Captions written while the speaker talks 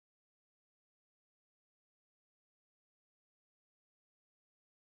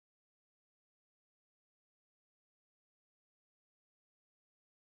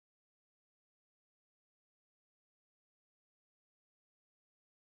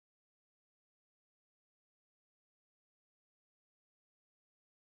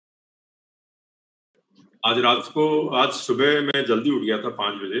आज सुबह मैं जल्दी उठ गया था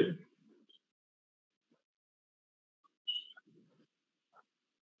 5 बजे.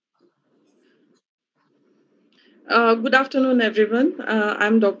 Good afternoon, everyone.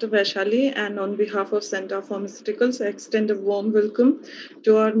 I'm Dr. Vaishali, and on behalf of Center Pharmaceuticals, I extend a warm welcome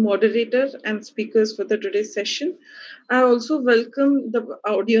to our moderator and speakers for today's session. I also welcome the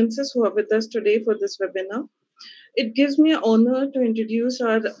audiences who are with us today for this webinar. It gives me an honor to introduce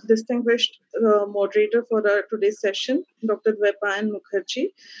our distinguished moderator for our today's session, Dr. Dwaipayan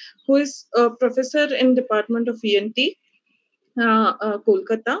Mukherjee, who is a professor in Department of ENT,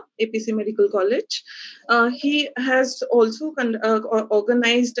 Kolkata, APC Medical College. He has also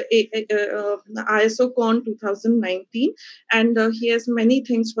organized ISO Con 2019, and he has many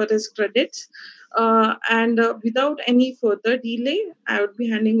things for his credits. Without any further delay, I would be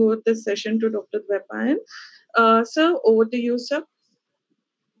handing over the session to Dr. Dwaipayan. Sir, over to you, sir.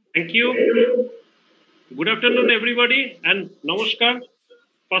 Thank you. Good afternoon, everybody, and namaskar.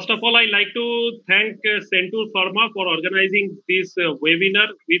 First of all, I'd like to thank Centur Pharma for organizing this webinar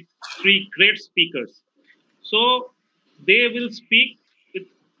with 3 great speakers. So they will speak with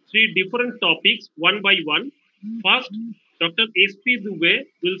 3 different topics one by one. First, Dr. S.P. Dubey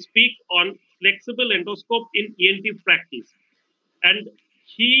will speak on flexible endoscope in ENT practice. And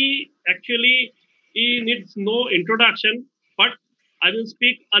he needs no introduction, but I will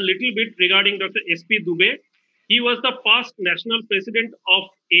speak a little bit regarding Dr. S.P. Dubey. He was the past national president of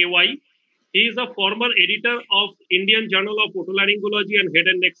AY. He is a former editor of Indian Journal of Otolaryngology and Head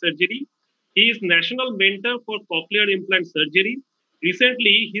and Neck Surgery. He is national mentor for cochlear implant surgery.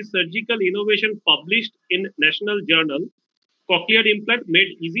 Recently, his surgical innovation published in National Journal, Cochlear Implant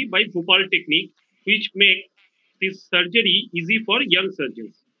Made Easy by Bhopal Technique, which make this surgery easy for young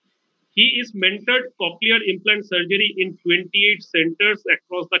surgeons. He is mentored cochlear implant surgery in 28 centers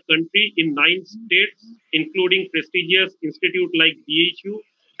across the country in 9 states, including prestigious institutes like BHU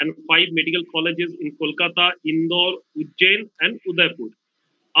and 5 medical colleges in Kolkata, Indore, Ujjain, and Udaipur.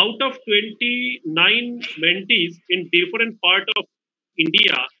 Out of 29 mentees in different parts of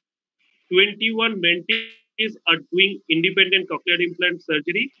India, 21 mentees are doing independent cochlear implant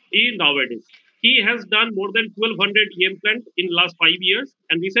surgery nowadays. He has done more than 1200 implants in last 5 years,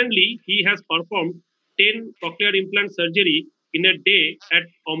 and recently he has performed 10 cochlear implant surgery in a day at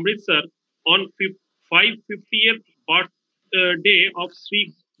Amritsar on 550th birthday of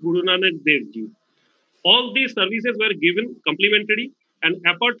Sri Guru Nanak Dev Ji. All these services were given complimentary, and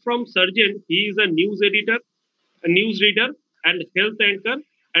apart from surgeon, he is a news editor, a newsreader, and health anchor,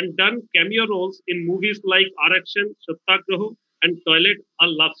 and done cameo roles in movies like Arakshan, Satyagraha, and Toilet, a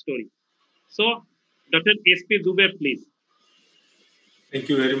Love Story. So, Dr. S.P. Dubey, please. Thank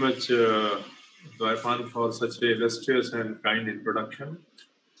you very much, Dwaipan, for such an illustrious and kind introduction.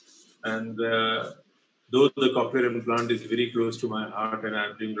 And though the cochlear implant is very close to my heart, and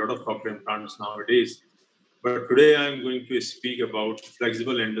I'm doing a lot of cochlear implants nowadays, but today I'm going to speak about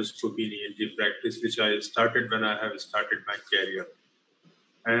flexible endoscopy in ENT practice, which I started when I have started my career.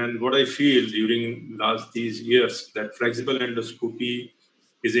 And what I feel during these years, that flexible endoscopy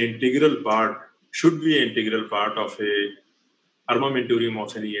is an integral part, should be an integral part of a armamentarium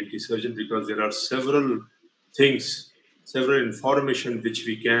of an ENT surgeon, because there are several things, several information which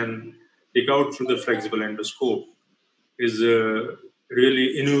we can take out through the flexible endoscope is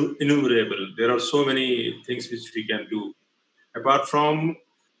really innumerable. There are so many things which we can do. Apart from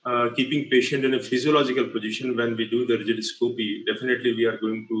keeping patient in a physiological position when we do the rigidoscopy, definitely we are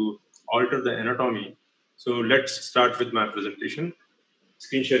going to alter the anatomy. So let's start with my presentation.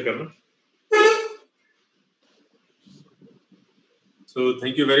 Screen share karna. So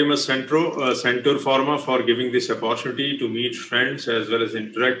thank you very much, Centur Pharma, for giving this opportunity to meet friends as well as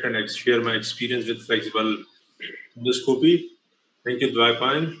interact and share my experience with flexible endoscopy. Thank you,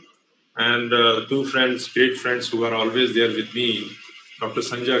 Dwaipan. And 2 friends, great friends who are always there with me, Dr.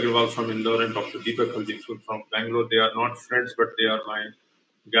 Sanjay Agarwal from Indore and Dr. Deepak Haldipur from Bangalore. They are not friends, but they are my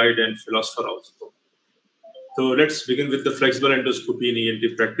guide and philosopher also. So let's begin with the flexible endoscopy in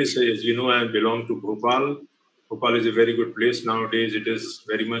ENT practice. As you know, I belong to Bhopal. Bhopal is a very good place nowadays. It is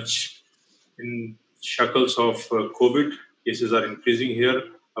very much in shackles of COVID. Cases are increasing here.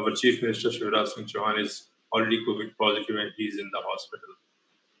 Our Chief Minister Shivraj Singh Chauhan is already COVID positive and he is in the hospital.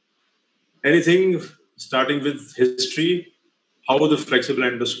 Anything starting with history, how the flexible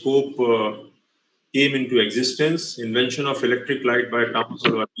endoscope came into existence. Invention of electric light by Thomas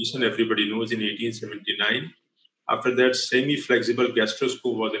Alva Edison, everybody knows, in 1879. After that, semi-flexible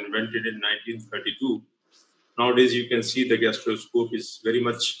gastroscope was invented in 1932. Nowadays, you can see the gastroscope is very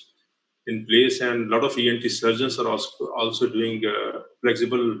much in place, and a lot of ENT surgeons are also doing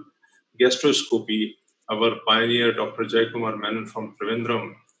flexible gastroscopy. our pioneer, Dr. Jaikumar Menon from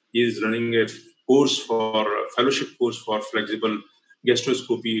Trivandrum, is running a course for fellowship course for flexible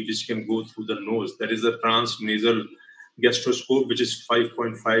gastroscopy, which can go through the nose. That is the transnasal gastroscope, which is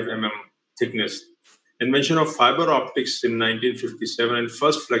 5.5 mm thickness. Invention of fiber optics in 1957 and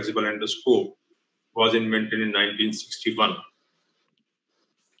first flexible endoscope was invented in 1961.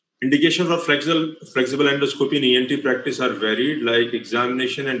 Indications of flexible endoscopy in ENT practice are varied, like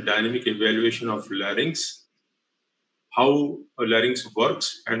examination and dynamic evaluation of larynx, how a larynx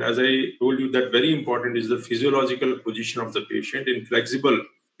works. And as I told you, that very important is the physiological position of the patient. In flexible,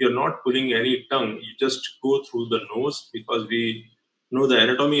 you're not pulling any tongue. You just go through the nose because we know the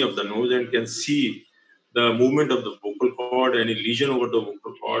anatomy of the nose and can see the movement of the vocal cord, any lesion over the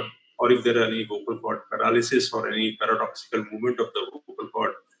vocal cord, or if there are any vocal cord paralysis or any paradoxical movement of the vocal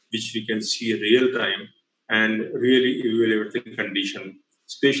cord, which we can see real time and really evaluate the condition.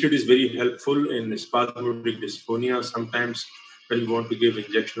 Especially, it is very helpful in spasmodic dysphonia. Sometimes when we want to give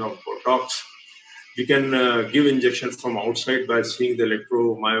injection of Botox, we can give injection from outside by seeing the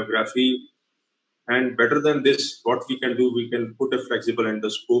electromyography. And better than this, what we can do, we can put a flexible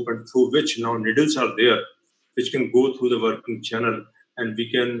endoscope and through which now needles are there, which can go through the working channel, and we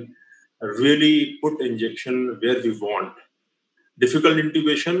can really put injection where we want. Difficult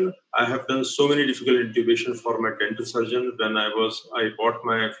intubation. I have done so many difficult intubation for my dental surgeon when I bought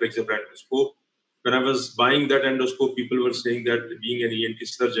my flexible endoscope. When I was buying that endoscope, people were saying that being an ENT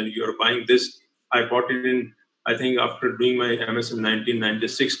surgeon, you are buying this. I bought it in, I think after doing my MS in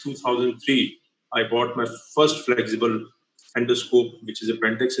 1996, 2003, I bought my first flexible endoscope, which is a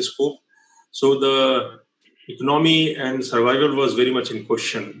pentexoscope. So the economy and survival was very much in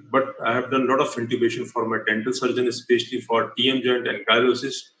question. But I have done a lot of intubation for my dental surgeon, especially for TM joint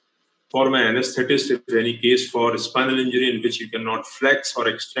ankylosis, for my anesthetist, if any case for spinal injury in which you cannot flex or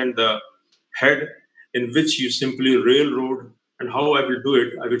extend the head, in which you simply railroad. And how I will do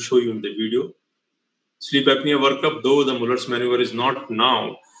it, I will show you in the video. Sleep apnea workup, though the Muller's maneuver is not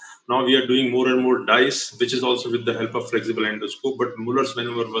now. Now we are doing more and more DICE, which is also with the help of flexible endoscope. But Muller's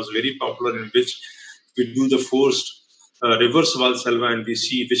maneuver was very popular, in which we do the forced reverse Valsalva and we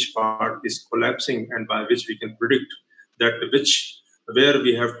see which part is collapsing, and by which we can predict that where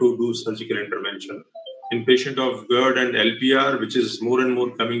we have to do surgical intervention. In patient of GERD and LPR, which is more and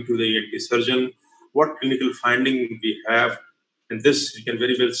more coming to the ENT surgeon, what clinical finding we have, and this you can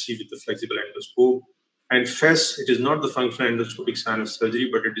very well see with the flexible endoscope. And FES, it is not the functional endoscopic sinus surgery,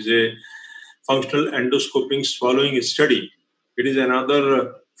 but it is a functional endoscoping swallowing study. It is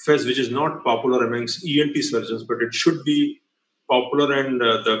another FES which is not popular amongst ENT surgeons, but it should be popular, and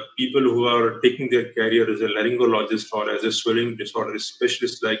the people who are taking their career as a laryngologist or as a swallowing disorder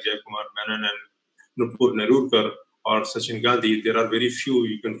specialist like Jaikumar Menon and Nupur Nerurkar or Sachin Gandhi, there are very few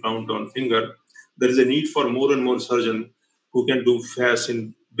you can count on finger. There is a need for more and more surgeons who can do FAS,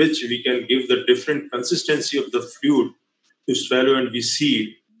 in which we can give the different consistency of the fluid to swallow, and we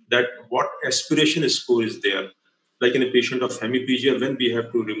see that what aspiration score is there. Like in a patient of hemiplegia, when we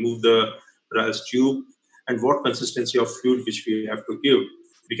have to remove the Ral's tube and what consistency of fluid which we have to give,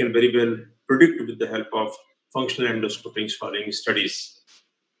 we can very well predict with the help of functional endoscoping swallowing studies.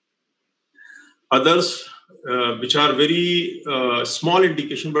 Others, which are very small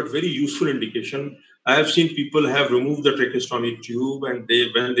indication but very useful indication. I have seen people have removed the tracheostomy tube, and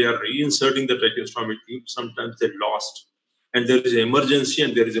when they are reinserting the tracheostomy tube, sometimes they lost, and there is an emergency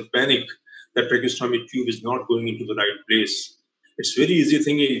and there is a panic that tracheostomy tube is not going into the right place. It's very easy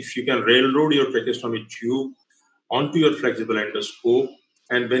thing if you can railroad your tracheostomy tube onto your flexible endoscope,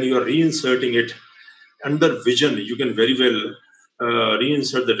 and when you are reinserting it under vision, you can very well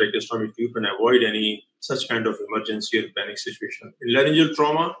reinsert the tracheostomy tube and avoid any such kind of emergency or panic situation. In laryngeal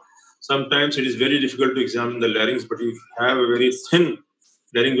trauma, sometimes it is very difficult to examine the larynx, but if you have a very thin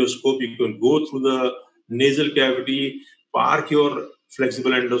laryngoscope, you can go through the nasal cavity, park your flexible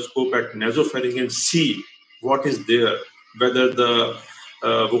endoscope at nasopharynx and see what is there, whether the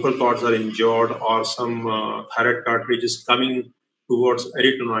vocal cords are injured or some thyroid cartilage is coming towards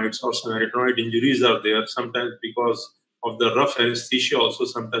arytenoids, or some arytenoid injuries are there. Sometimes because of the rough anesthesia, also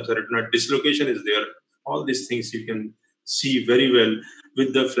sometimes arytenoid dislocation is there. All these things you can see very well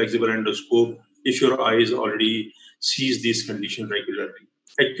with the flexible endoscope if your eyes already sees these conditions regularly.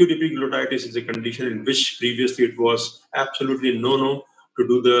 Acute epiglottitis is a condition in which previously it was absolutely no to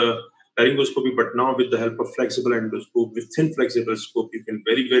do the laryngoscopy, but now with the help of flexible endoscope, with thin flexible scope, you can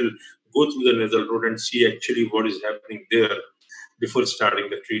very well go through the nasal road and see actually what is happening there before starting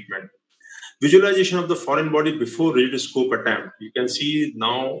the treatment. Visualization of the foreign body before radioscope attempt. You can see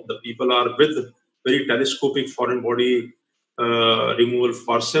now the people are with very telescopic foreign body removal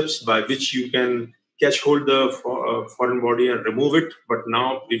forceps, by which you can catch hold the foreign body and remove it. But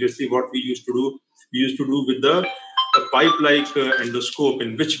now, previously, what we used to do with the pipe-like endoscope,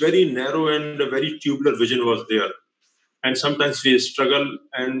 in which very narrow and very tubular vision was there. And sometimes we struggle,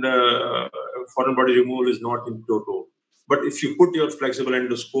 and foreign body removal is not in toto. But if you put your flexible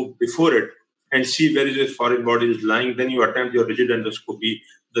endoscope before it and see where is the foreign body is lying, then you attempt your rigid endoscopy,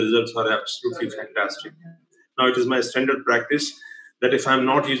 the results are absolutely fantastic. Now, it is my standard practice that if I'm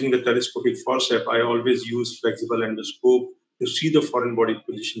not using the telescopic forceps, I always use flexible endoscope to see the foreign body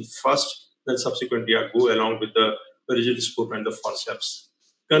position first, then subsequently I go along with the rigid scope and the forceps.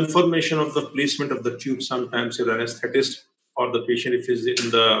 Confirmation of the placement of the tube, sometimes your anesthetist or the patient, if is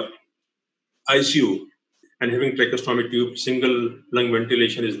in the ICU and having tracheostomy tube, single lung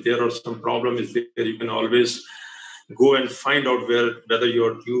ventilation is there or some problem is there, you can always go and find out whether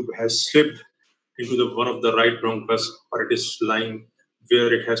your tube has slipped into the one of the right bronchus or it is lying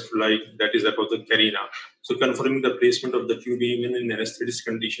where it has to lie, that is above the carina. So confirming the placement of the tube even in anesthetist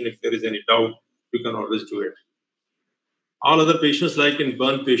condition, if there is any doubt, you can always do it. All other patients, like in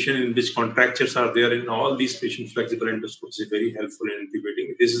burn patient in which contractures are there, in all these patients, flexible endoscopes is very helpful in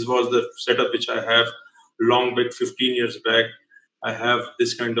intubating. This was the setup which I have long back, 15 years back. I have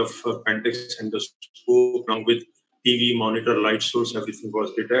this kind of Pentax endoscope along with TV, monitor, light source, everything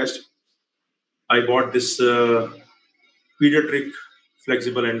was detached. I bought this pediatric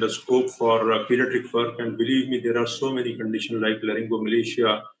flexible endoscope for pediatric work, and believe me, there are so many conditions like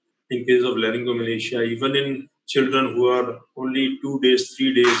laryngomalacia. In case of laryngomalacia, even in children who are only 2 days,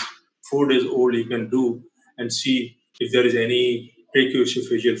 3 days, 4 days old, you can do and see if there is any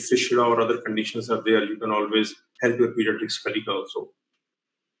tracheoesophageal fistula or other conditions are there. You can always help your pediatrics colleague also.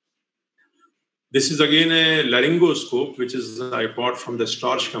 This is again a laryngoscope, which is I bought from the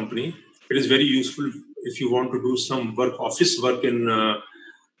Storch company. It is very useful if you want to do some work, office work in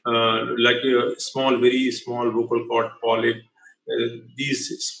like a small, very small vocal cord polyp. These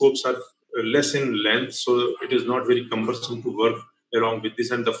scopes are less in length, so it is not very cumbersome to work along with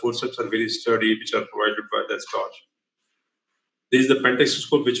this, and the forceps are very sturdy, which are provided by the Storch. This is the Pentax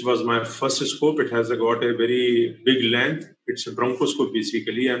scope, which was my first scope. It has got a very big length. It's a bronchoscope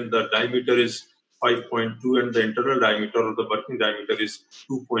basically, and the diameter is 5.2, and the internal diameter or the working diameter is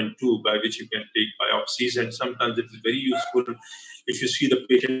 2.2, by which you can take biopsies. And sometimes it is very useful if you see the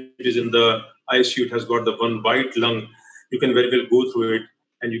patient is in the ICU, it has got the one white lung. You can very well go through it,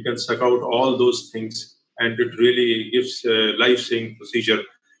 and you can suck out all those things, and it really gives a life-saving procedure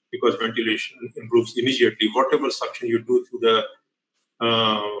because ventilation improves immediately. Whatever suction you do through the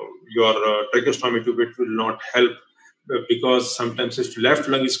your tracheostomy tube, it will not help because sometimes if left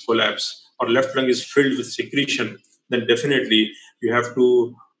lung is collapsed or left lung is filled with secretion, then definitely you have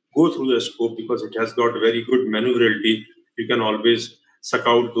to go through the scope because it has got very good maneuverability. You can always suck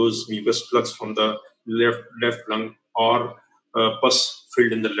out those mucus plugs from the left lung or pus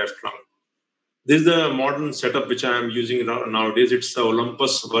filled in the left lung. This is the modern setup which I am using nowadays. It's the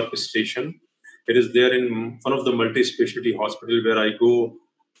Olympus workstation. It is there in one of the multi-specialty hospital where I go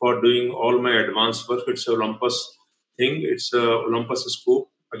for doing all my advanced work. It's a Olympus thing. It's a Olympus scope.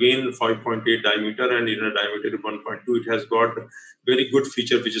 Again, 5.8 diameter and inner diameter 1.2. It has got very good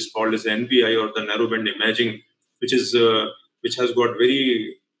feature which is called as NBI or the narrowband imaging, which has got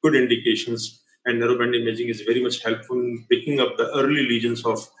very good indications. And narrowband imaging is very much helpful in picking up the early lesions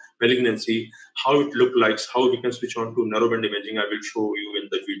of malignancy, how it looks like, how we can switch on to narrowband imaging. I will show you in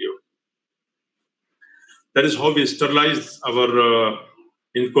the video. That is how we sterilize our,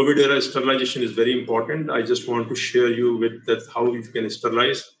 in COVID era, sterilization is very important. I just want to share you with that how we can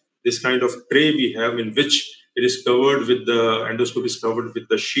sterilize. This kind of tray we have in which it is covered with the endoscope is covered with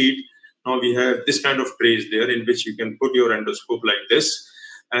the sheet. Now we have this kind of trays there in which you can put your endoscope like this,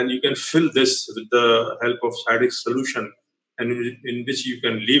 and you can fill this with the help of Sadix solution, and in which you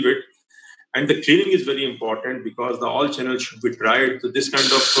can leave it. And the cleaning is very important because the all channels should be dried. So this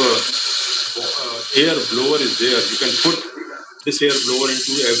kind of air blower is there. You can put this air blower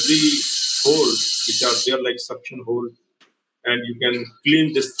into every hole which are there like suction hole, and you can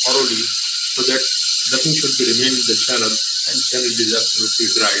clean this thoroughly so that nothing should be remain in the channel and channel is absolutely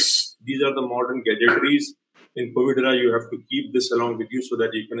dried. These are the modern gadgetries. In COVID era, you have to keep this along with you so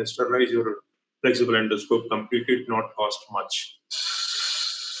that you can sterilize your flexible endoscope completely, it not cost much.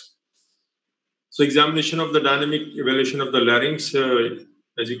 So examination of the dynamic evaluation of the larynx.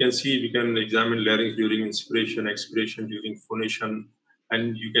 As you can see, we can examine larynx during inspiration, expiration, during phonation,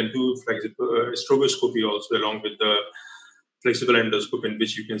 and you can do stroboscopy also along with the flexible endoscope in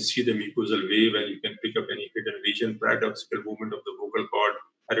which you can see the mucosal wave and you can pick up any hidden region, paradoxical movement of the vocal cord,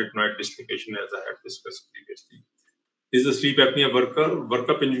 arytenoid dislocation as I have discussed previously. This is the sleep apnea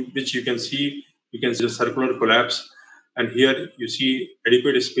workup in which you can see, you can see the circular collapse. And here you see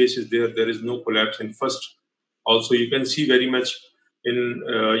adequate space is there. There is no collapse in first. Also, you can see very much in,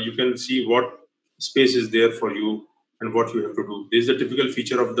 you can see what space is there for you and what you have to do. This is a typical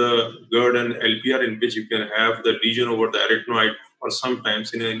feature of the GERD and LPR, in which you can have the lesion over the arytenoid, or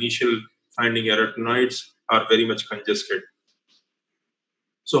sometimes in initial finding arytenoids are very much congested.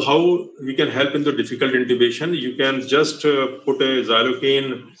 So how we can help in the difficult intubation? You can just put a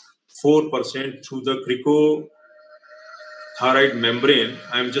xylocaine 4% through the cricothyroid membrane.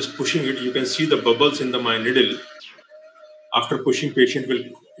 I'm just pushing it. You can see the bubbles in my needle. After pushing, patient will,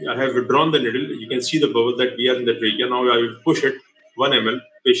 I have withdrawn the needle. You can see the bubble that we are in the trachea. Now I will push it 1 ml.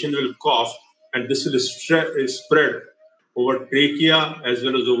 Patient will cough, and this will spread over trachea as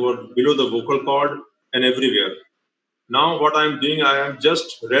well as over below the vocal cord and everywhere. Now what I'm doing, I am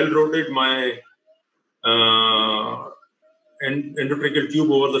just railroaded my endotracheal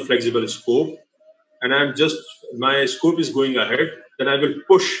tube over the flexible scope, and I'm just, my scope is going ahead. Then I will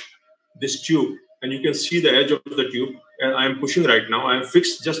push this tube, and you can see the edge of the tube, and I am pushing right now. I am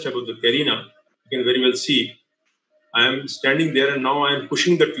fixed just above the carina. You can very well see. I am standing there, and now I am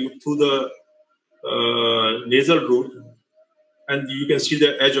pushing the tube through the nasal route, and you can see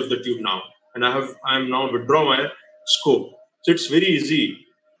the edge of the tube now. And I am now withdraw my scope. So it's very easy.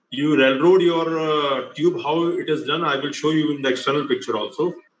 You railroad your tube. How it is done, I will show you in the external picture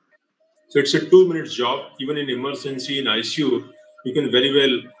also. So it's a 2 minutes job. Even in emergency, in ICU, you can very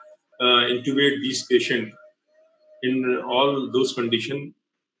well intubate these patients. In all those conditions,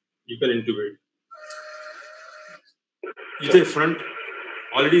 you can intubate. Is the front,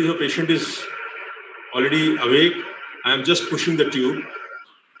 already the patient is already awake. I am just pushing the tube.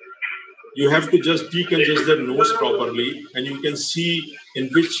 You have to just decongest the nose properly, and you can see in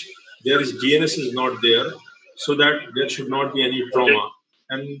which there is DNS is not there, so that there should not be any trauma.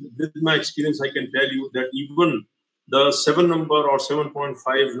 And with my experience, I can tell you that even the 7 number or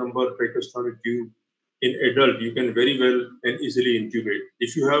 7.5 number tracheostomy tube in adult, you can very well and easily intubate.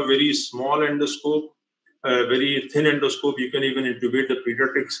 If you have very small endoscope, very thin endoscope, you can even intubate the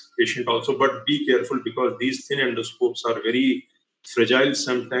pediatric patient also. But be careful, because these thin endoscopes are very fragile.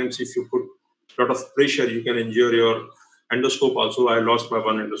 Sometimes if you put a lot of pressure, you can injure your endoscope also. I lost my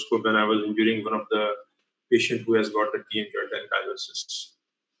one endoscope when I was injuring one of the patient who has got the TMJ dialysis.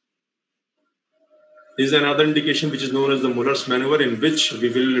 This is another indication which is known as the Muller's maneuver, in which we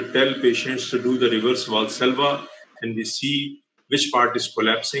will tell patients to do the reverse Valsalva, and we see which part is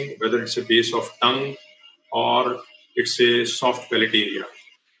collapsing, whether it's a base of tongue or it's a soft palate area.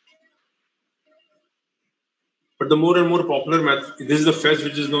 But the more and more popular method, this is the phase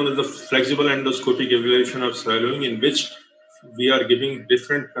which is known as the flexible endoscopic evaluation of swallowing, in which we are giving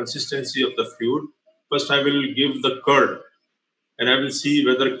different consistency of the fluid. First, I will give the curd, and I will see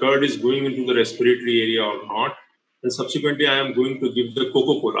whether curd is going into the respiratory area or not. And subsequently, I am going to give the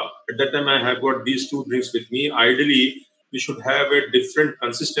Coca-Cola. At that time, I have got these two drinks with me. Ideally, we should have a different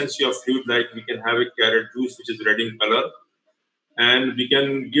consistency of fluid, like we can have a carrot juice, which is red in color, and we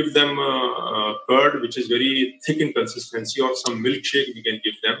can give them curd, which is very thick in consistency, or some milkshake we can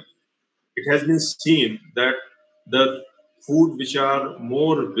give them. It has been seen that the food which are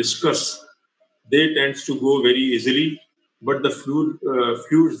more viscous, they tend to go very easily, but the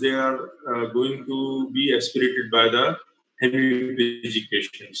fluids, they are going to be aspirated by the hemiplegic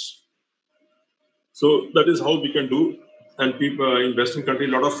patients. So that is how we can do. And people in Western country, a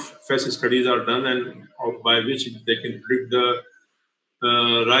lot of phase studies are done, and by which they can predict the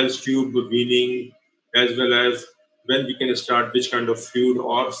Rice tube weaning, as well as when we can start which kind of fluid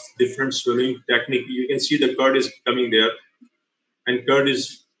or different swallowing technique. You can see the curd is coming there, and curd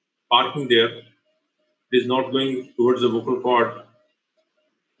is parking there. It is not going towards the vocal cord,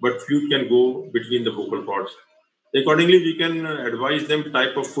 but fluid can go between the vocal cords. Accordingly, we can advise them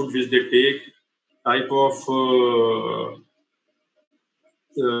type of food which they take, type of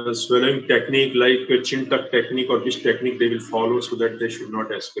swallowing technique, like a chin tuck technique, or which technique they will follow, so that they should not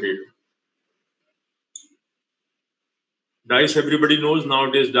aspirate. DICE, everybody knows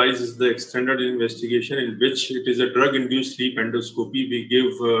nowadays. DICE is the extended investigation, in which it is a drug-induced sleep endoscopy. We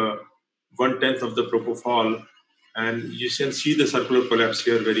give 1/10 of the propofol, and you can see the circular collapse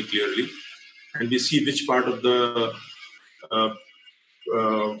here very clearly. And we see which part of the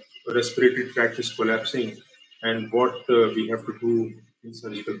respiratory tract is collapsing, and what we have to do in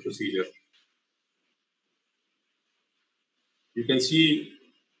surgical procedure. You can see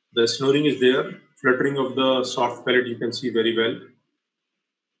the snoring is there, fluttering of the soft palate you can see very well.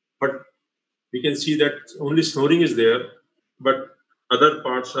 But we can see that only snoring is there, but other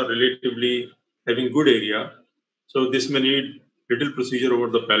parts are relatively having good area. So this may need little procedure over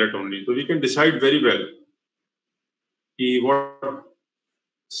the palate only. So we can decide very well what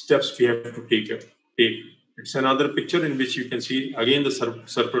steps we have to take. It's another picture in which you can see again the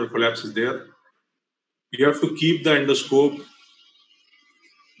circular collapse is there. You have to keep the endoscope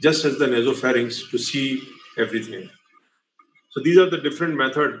just as the nasopharynx to see everything. So these are the different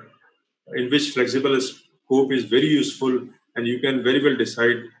methods in which flexible scope is very useful, and you can very well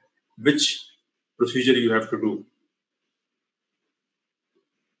decide which procedure you have to do.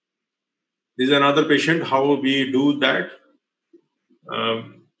 This is another patient, how we do that.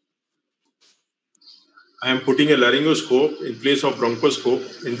 I am putting a laryngoscope in place of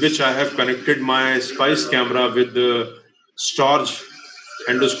bronchoscope, in which I have connected my SPICE camera with the storage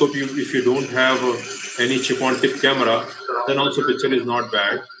endoscope. If you don't have any chip-on-tip camera, then also picture is not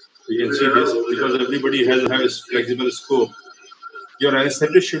bad. You can see this because everybody has a flexible scope. Your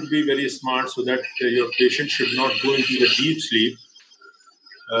anesthetist should be very smart so that your patient should not go into the deep sleep.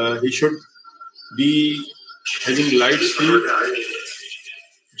 He should be having light sleep.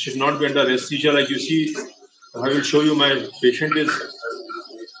 It should not be under anesthesia. Like you see, I will show you my patient is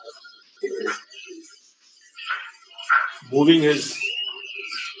moving his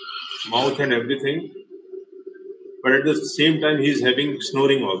mouth and everything, but at the same time he is having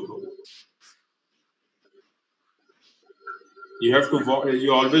snoring also. You have to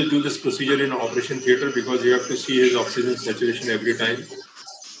you always do this procedure in operation theater because you have to see his oxygen saturation every time.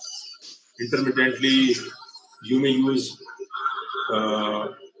 Intermittently, you may use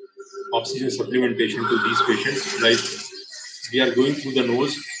oxygen supplementation to these patients. Like we are going through the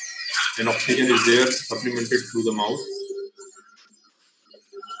nose and oxygen is there supplemented through the mouth.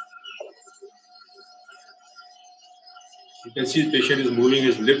 You can see the patient is moving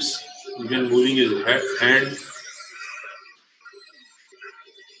his lips, even moving his hand.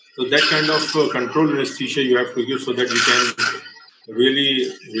 So that kind of controlled anesthesia you have to give so that you can really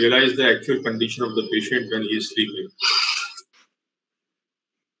realize the actual condition of the patient when he is sleeping.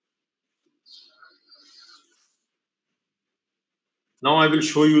 Now I will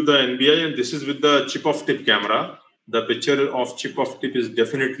show you the NBI, and this is with the chip-of-tip camera. The picture of chip-of-tip is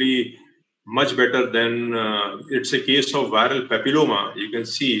definitely much better than, it's a case of viral papilloma. You can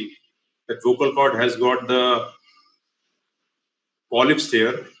see that vocal cord has got the polyps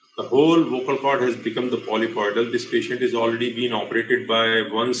there. The whole vocal cord has become the polypoidal. This patient is already been operated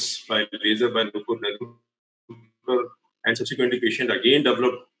once by laser by Nukur, and subsequently patient again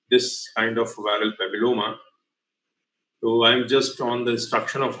developed this kind of viral papilloma. So I'm just on the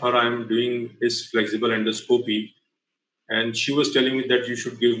instruction of her, I'm doing his flexible endoscopy. And she was telling me that you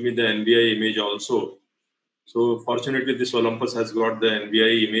should give me the NBI image also. So fortunately, this Olympus has got the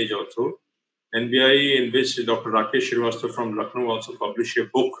NBI image also. NBI, in which Dr. Rakesh Srivastava from Lucknow also published a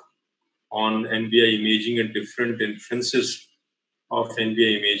book on NBI imaging and different inferences of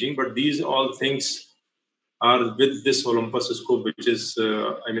NBI imaging. But these all things are with this Olympus scope, which is,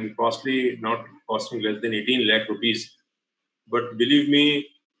 costly, not costing less than 18 lakh rupees. But believe me,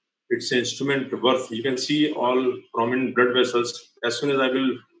 it's an instrument worth. You can see all prominent blood vessels. As soon as I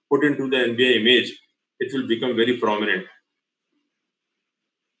will put into the NBI image, it will become very prominent.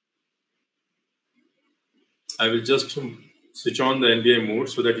 I will just switch on the NBI mode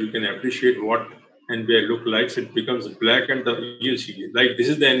so that you can appreciate what NBI look like. It becomes black and you see, like this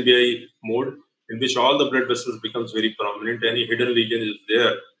is the NBI mode in which all the blood vessels becomes very prominent. Any hidden region is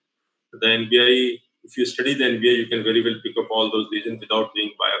there. The NBI, if you study the NBI, you can very well pick up all those lesions without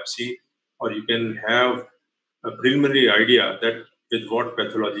doing biopsy, or you can have a preliminary idea that with what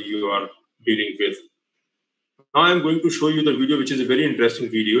pathology you are dealing with. Now I'm going to show you the video, which is a very interesting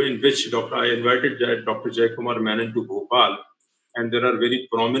video in which I invited Dr. Jaikumar Menon to Bhopal, and there are very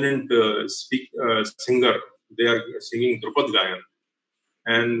prominent singer. They are singing Drupad Gayan.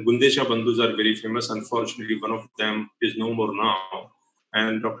 And Gundesha Bandhus are very famous. Unfortunately, one of them is no more now.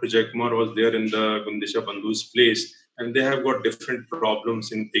 And Dr. Jaikumar was there in the Gundesha Bandhu's place. And they have got different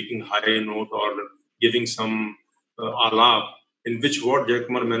problems in taking high note or giving some alap, in which what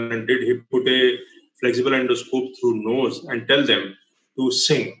Jaikumar Menon did, he put a flexible endoscope through nose and tell them to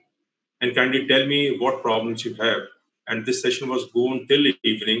sing. And kindly tell me what problems you have. And this session was going till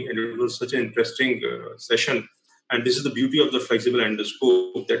evening, and it was such an interesting session. And this is the beauty of the flexible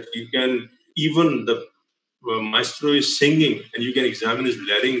endoscope, that you can, even the maestro is singing, and you can examine his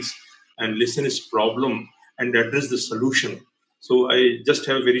larynx and listen his problem and address the solution. So I just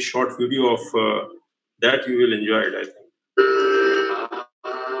have a very short video of that. You will enjoy it, I think.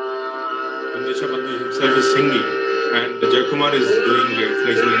 Gundesha Bandhu himself is singing, and Jaikumar is doing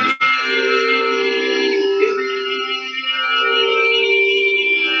flexible endoscope.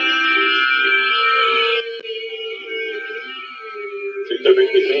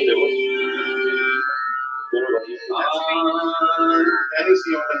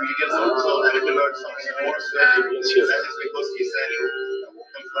 medias also red alert, some reports that is because he said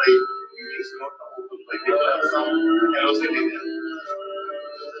open flight is not open flight. There are some velocity there.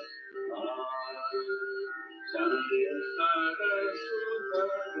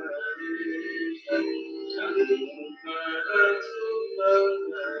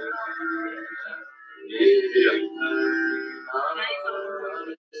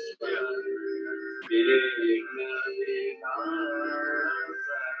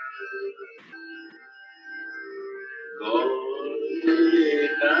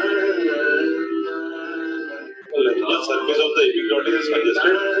 The surface of the epiglottis is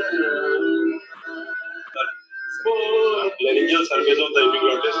congested. The laryngeal surface of the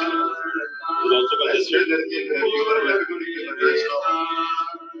epiglottis is also congested.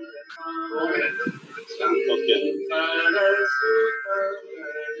 Okay.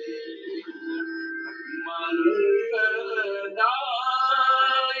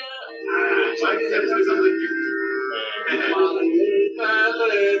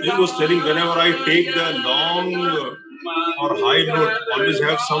 He was telling whenever I take the long or high note, always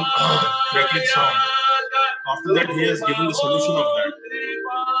have some crackling sound. After that, he has given the solution of that.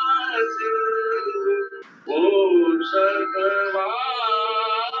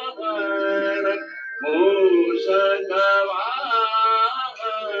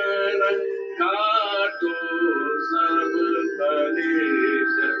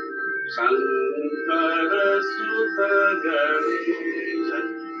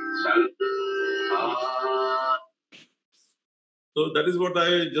 So that is what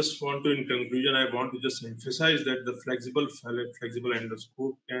I just want to, in conclusion, I want to just emphasize that the flexible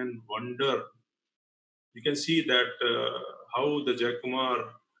endoscope can wonder. You can see that how the Jayakumar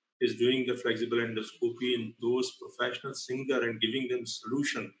is doing the flexible endoscopy in those professional singer and giving them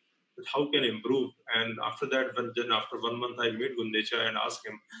solution that how can improve. And after that, then after 1 month, I met Gundecha and asked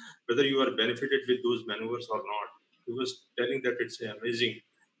him whether you are benefited with those maneuvers or not. He was telling that it's amazing.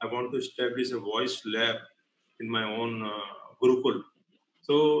 I want to establish a voice lab in my own Gurukul.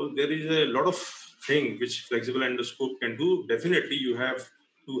 So there is a lot of thing which flexible endoscope can do. Definitely, you have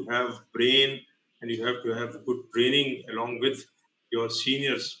to have brain and you have to have good training along with your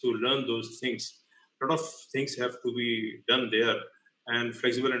seniors to learn those things. A lot of things have to be done there, and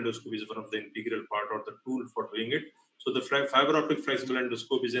flexible endoscope is one of the integral part or the tool for doing it. So the fiber optic flexible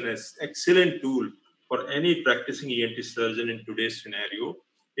endoscope is an excellent tool for any practicing ENT surgeon in today's scenario.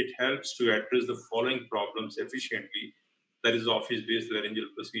 It helps to address the following problems efficiently. That is office-based laryngeal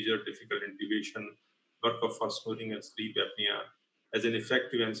procedure, difficult intubation, work of fast snoring and sleep apnea as an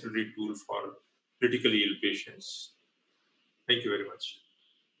effective ancillary tool for critically ill patients. Thank you very much.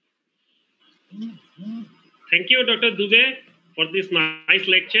 Thank you, Dr. Dubey, for this nice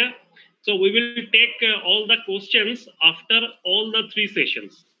lecture. So we will take all the questions after all the 3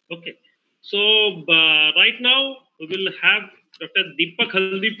 sessions. Okay. So right now we will have Dr. Deepak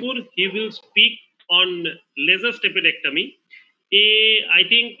Haldipur. He will speak on laser stapedectomy. I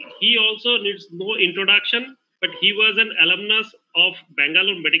think he also needs no introduction, but he was an alumnus of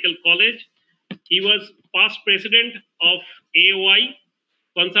Bangalore Medical College. He was past president of AOI,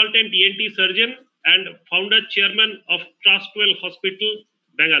 consultant ENT surgeon, and founder chairman of Trustwell Hospital,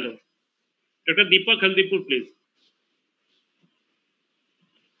 Bangalore. Dr. Deepak Haldipur, please.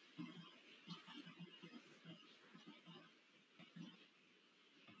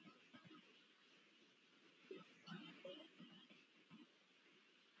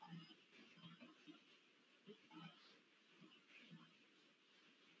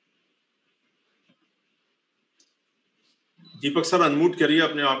 Deepak sir unmute करिए,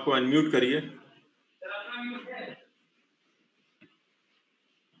 अपने आप को unmute करिए.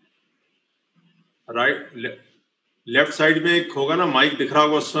 Right left side में एक होगा ना mic दिख रहा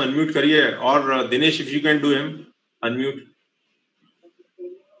होगा, उसको अनम्यूट करिए. और Dinesh, if you can do him unmute.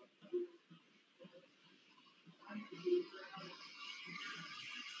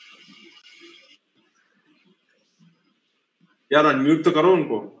 यार अनम्यूट तो करो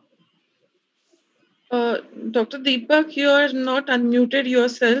उनको. Dr. Deepak, you are not unmuted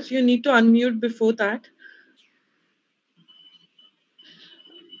yourself. You need to unmute before that.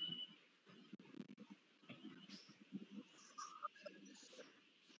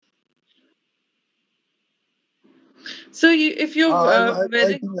 So if you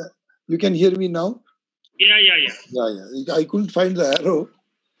you can hear me now? Yeah. I couldn't find the arrow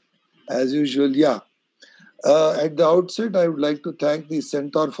as usual. Yeah. At the outset, I would like to thank the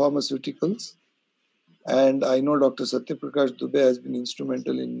Centaur Pharmaceuticals. And I know Dr. Satyaprakash Dubey has been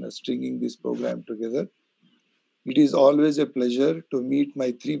instrumental in stringing this program together. It is always a pleasure to meet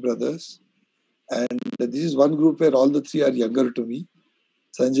my 3 brothers. And this is one group where all the 3 are younger to me.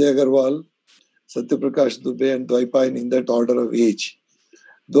 Sanjay Agarwal, Satyaprakash Dubey, and Dwaipayan in that order of age,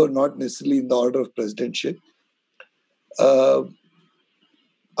 though not necessarily in the order of presidentship.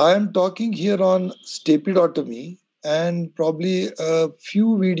 I am talking here on stapedotomy and probably a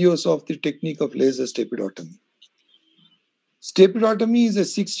few videos of the technique of laser stapedotomy. Stapedotomy is a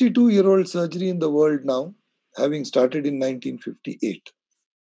 62-year-old surgery in the world now, having started in 1958.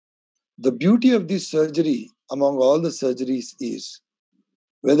 The beauty of this surgery among all the surgeries is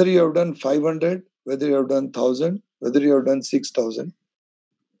whether you have done 500, whether you have done 1,000, whether you have done 6,000,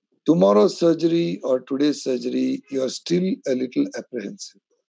 tomorrow's surgery or today's surgery, you are still a little apprehensive.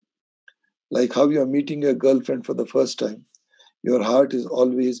 Like how you are meeting your girlfriend for the first time, your heart is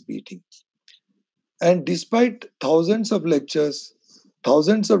always beating. And despite thousands of lectures,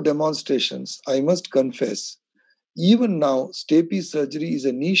 thousands of demonstrations, I must confess, even now, stapes surgery is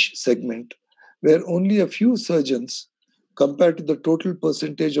a niche segment where only a few surgeons, compared to the total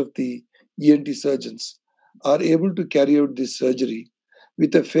percentage of the ENT surgeons, are able to carry out this surgery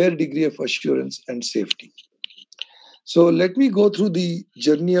with a fair degree of assurance and safety. So let me go through the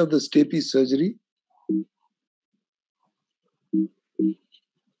journey of the stapes surgery.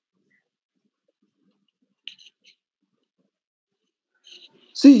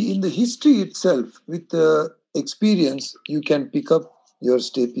 See, in the history itself, with experience, you can pick up your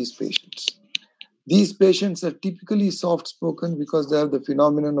stapes patients. These patients are typically soft-spoken because they have the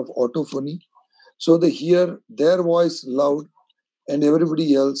phenomenon of autophony. So they hear their voice loud and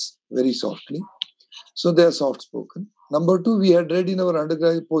everybody else very softly. So they are soft-spoken. Number two, we had read in our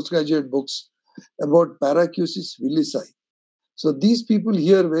undergraduate, postgraduate books about paracusis willisii. So these people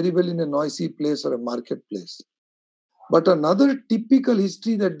hear very well in a noisy place or a marketplace. But another typical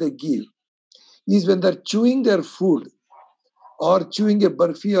history that they give is when they're chewing their food or chewing a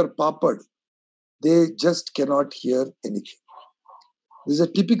burfi or papad, they just cannot hear anything. This is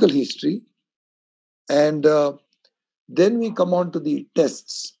a typical history. And then we come on to the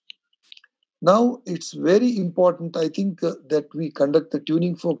tests. Now, it's very important, I think, that we conduct the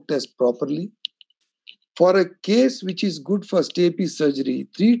tuning fork test properly. For a case which is good for stapes surgery,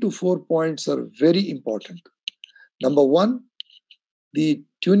 3 to 4 points are very important. Number one, the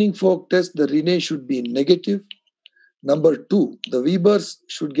tuning fork test, the Rene should be negative. Number two, the Webers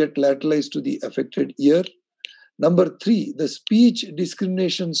should get lateralized to the affected ear. Number three, the speech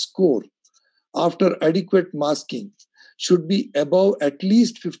discrimination score after adequate masking should be above at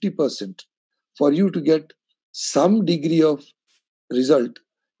least 50% for you to get some degree of result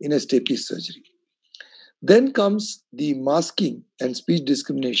in a stapes surgery. Then comes the masking and speech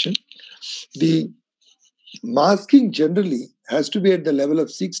discrimination. The masking generally has to be at the level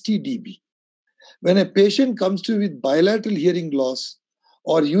of 60 dB. When a patient comes to you with bilateral hearing loss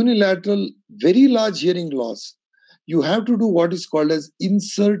or unilateral very large hearing loss, you have to do what is called as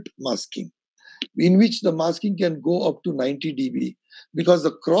insert masking, in which the masking can go up to 90 dB because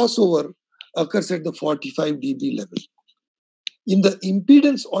the crossover occurs at the 45 dB level. In the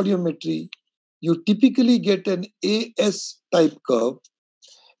impedance audiometry, you typically get an AS type curve,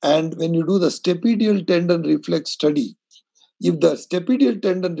 and when you do the stapedial tendon reflex study, if the stapedial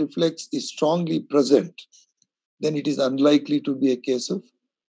tendon reflex is strongly present, then it is unlikely to be a case of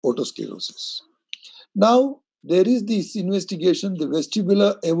otosclerosis. Now, there is this investigation, the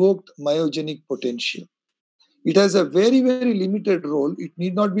vestibular evoked myogenic potential. It has a very, very limited role. It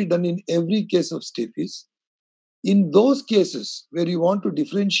need not be done in every case of stapes. In those cases where you want to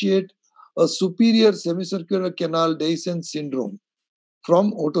differentiate a superior semicircular canal dehiscence syndrome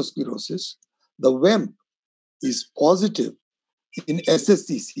from otosclerosis, the WEMP is positive in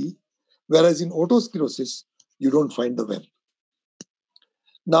SSCC, whereas in otosclerosis, you don't find the WEMP.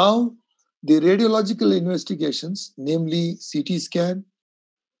 Now, the radiological investigations, namely CT scan,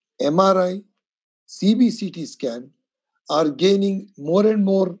 MRI, CBCT scan, are gaining more and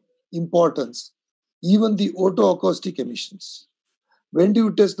more importance, even the otoacoustic emissions. When do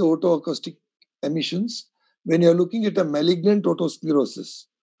you test the otoacoustic emissions? When you're looking at a malignant otosclerosis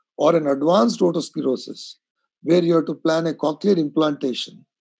or an advanced otosclerosis, where you have to plan a cochlear implantation,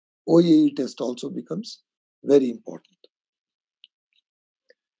 OAE test also becomes very important.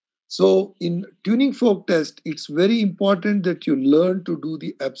 So in tuning fork test, it's very important that you learn to do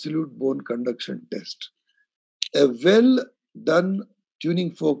the absolute bone conduction test. A well done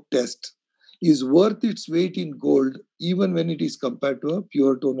tuning fork test is worth its weight in gold even when it is compared to a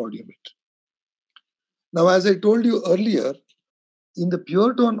pure tone audiometry. Now, as I told you earlier, in the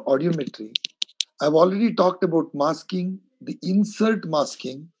pure tone audiometry, I've already talked about masking, the insert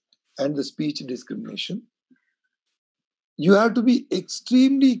masking, and the speech discrimination. You have to be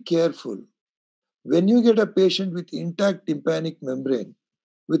extremely careful when you get a patient with intact tympanic membrane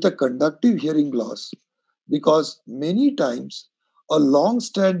with a conductive hearing loss, because many times a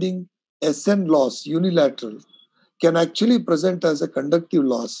long-standing SN loss, unilateral, can actually present as a conductive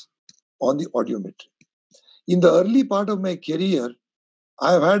loss on the audiometry. In the early part of my career,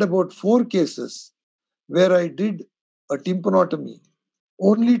 I have had about 4 cases where I did a tympanotomy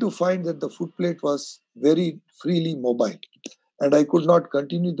only to find that the footplate was very freely mobile and I could not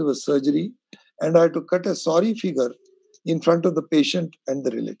continue the surgery, and I had to cut a sorry figure in front of the patient and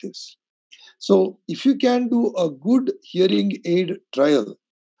the relatives. So if you can do a good hearing aid trial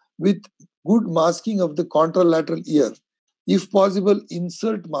with good masking of the contralateral ear, if possible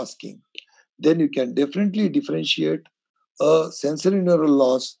insert masking, then you can definitely differentiate a sensorineural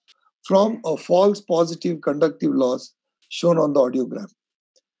loss from a false positive conductive loss shown on the audiogram.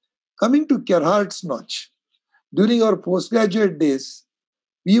 Coming to Gerhardt's notch, during our postgraduate days,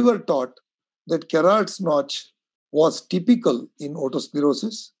 we were taught that Gerhardt's notch was typical in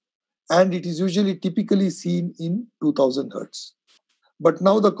otosclerosis, and it is usually typically seen in 2000 hertz. But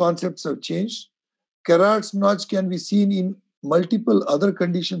now the concepts have changed. Gerhardt's notch can be seen in multiple other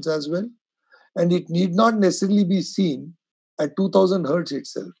conditions as well, and it need not necessarily be seen at 2000 hertz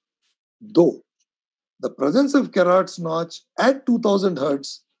itself. Though the presence of Gerhardt's notch at 2000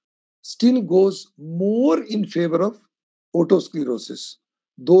 hertz still goes more in favor of otosclerosis,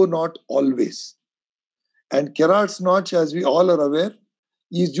 though not always. And Gerhardt's notch, as we all are aware,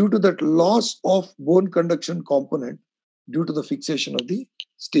 is due to that loss of bone conduction component due to the fixation of the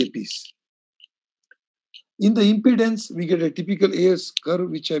stapes. In the impedance, we get a typical AS curve,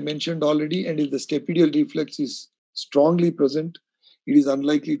 which I mentioned already, and if the stapedial reflex is strongly present, it is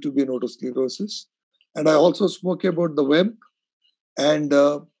unlikely to be an otosclerosis. And I also spoke about the WEMP. And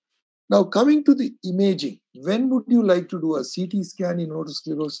now coming to the imaging, when would you like to do a CT scan in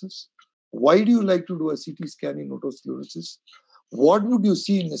otosclerosis? Why do you like to do a CT scan in otosclerosis? What would you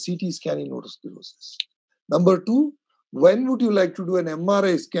see in a CT scan in otosclerosis? Number 2, when would you like to do an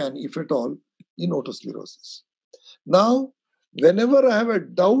MRI scan, if at all, in otosclerosis? Now, whenever I have a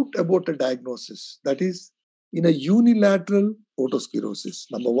doubt about a diagnosis, that is in a unilateral otosclerosis,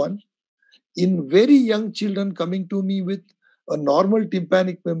 number 1, in very young children coming to me with a normal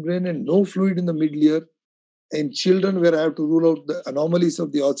tympanic membrane and no fluid in the middle ear, in children where I have to rule out the anomalies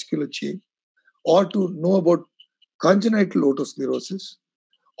of the oscular chain, or to know about congenital otosclerosis,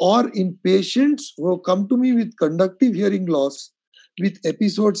 or in patients who have come to me with conductive hearing loss with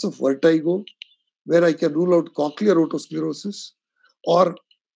episodes of vertigo, where I can rule out cochlear otosclerosis, or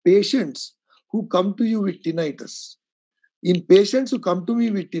patients who come to you with tinnitus. In patients who come to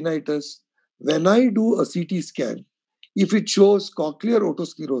me with tinnitus, when I do a CT scan, if it shows cochlear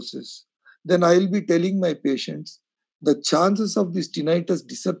otosclerosis, then I will be telling my patients the chances of this tinnitus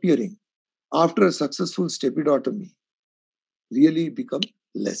disappearing after a successful stapedotomy really become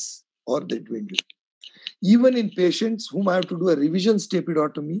less, or they dwindle. Even in patients whom I have to do a revision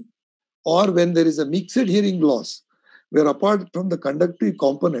stapedotomy, or when there is a mixed hearing loss, where apart from the conductive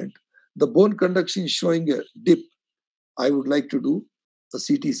component, the bone conduction is showing a dip, I would like to do a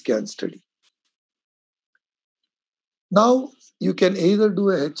CT scan study. Now, you can either do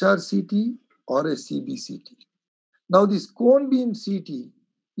a HRCT or a CBCT. Now, this cone beam CT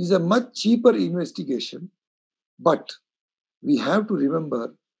is a much cheaper investigation, but we have to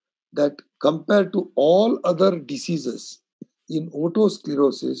remember that compared to all other diseases in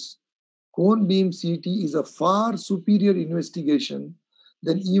otosclerosis, cone beam CT is a far superior investigation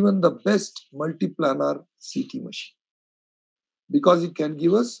than even the best multiplanar CT machine, because it can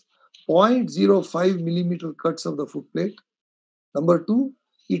give us 0.05 millimeter cuts of the footplate. Number 2,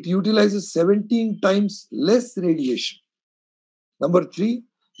 it utilizes 17 times less radiation. Number 3,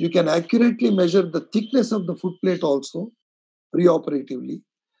 you can accurately measure the thickness of the footplate also preoperatively.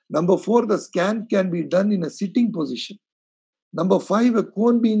 Number 4, the scan can be done in a sitting position. Number 5, a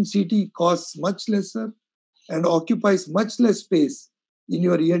cone beam CT costs much lesser and occupies much less space in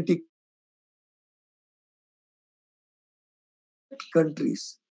your ENT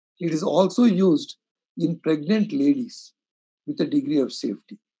countries. It is also used in pregnant ladies with a degree of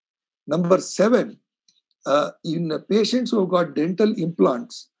safety. Number 7, in patients who have got dental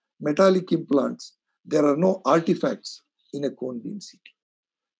implants, metallic implants, there are no artifacts in a cone beam CT.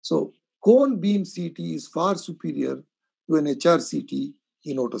 So cone beam CT is far superior to an HRCT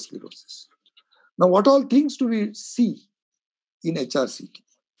in otosclerosis. Now, what all things do we see in HRCT?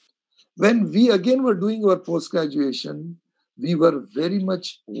 When we again were doing our post-graduation, we were very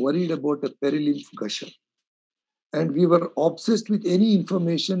much worried about a perilymph gusher. And we were obsessed with any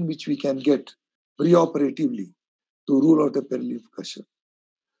information which we can get preoperatively to rule out a perilymph gusher.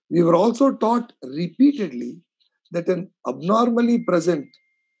 We were also taught repeatedly that an abnormally present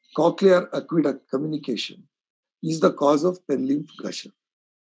cochlear aqueduct communication is the cause of perilymph gusher.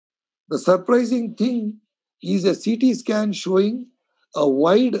 The surprising thing is a CT scan showing a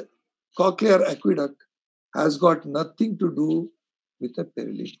wide cochlear aqueduct has got nothing to do with a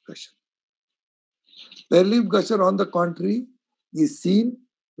perilymph gusher. Perilymph gusher, on the contrary, is seen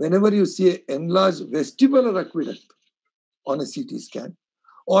whenever you see an enlarged vestibular aqueduct on a CT scan,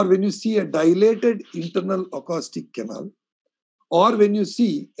 or when you see a dilated internal acoustic canal, or when you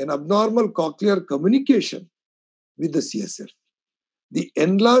see an abnormal cochlear communication with the CSF. The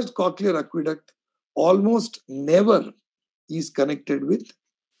enlarged cochlear aqueduct almost never is connected with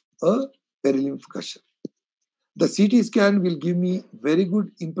a perilymph gusher. The CT scan will give me very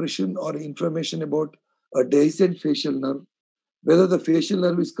good impression or information about a dehiscent facial nerve, whether the facial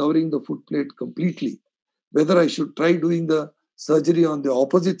nerve is covering the foot plate completely, whether I should try doing the surgery on the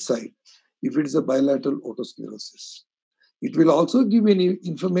opposite side if it is a bilateral otosclerosis. It will also give me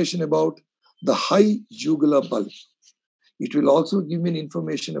information about the high jugular bulb. It will also give me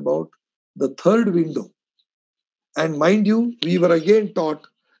information about the third window. And mind you, we were again taught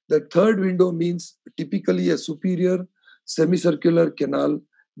that third window means typically a superior semicircular canal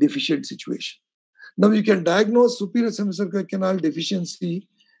deficient situation. Now you can diagnose superior semicircular canal deficiency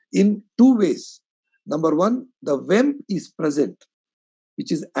in two ways. Number one, the WEMP is present,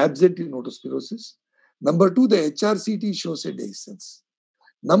 which is absent in otosclerosis. Number two, the HRCT shows a dehiscence.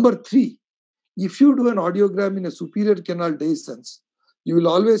 Number three, if you do an audiogram in a superior canal dehiscence, you will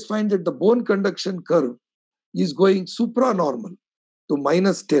always find that the bone conduction curve is going supranormal to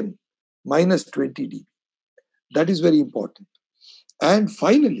 -10, -20 dB. That is very important. And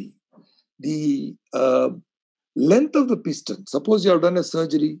finally, the length of the piston. Suppose you have done a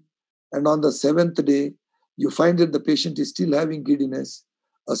surgery and on the 7th day, you find that the patient is still having giddiness,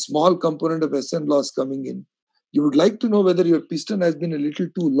 a small component of SN loss coming in. You would like to know whether your piston has been a little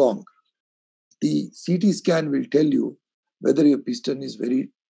too long. The CT scan will tell you whether your piston is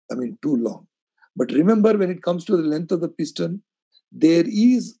too long. But remember, when it comes to the length of the piston, there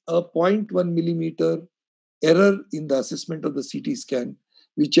is a 0.1 millimeter error in the assessment of the CT scan,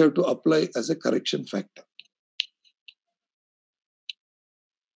 which you have to apply as a correction factor.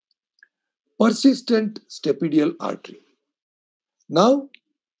 Persistent stapedial artery. Now,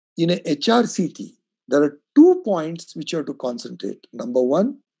 in a HRCT, there are 2 points which you have to concentrate. Number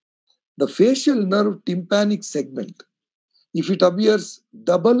one, the facial nerve tympanic segment. If it appears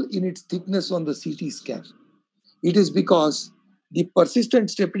double in its thickness on the CT scan, it is because the persistent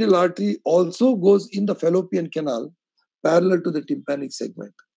stapedial artery also goes in the fallopian canal parallel to the tympanic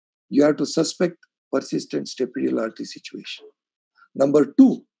segment. You have to suspect persistent stapedial artery situation. Number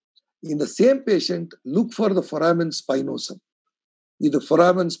two, in the same patient, look for the foramen spinosum. If the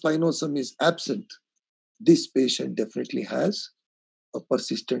foramen spinosum is absent, this patient definitely has a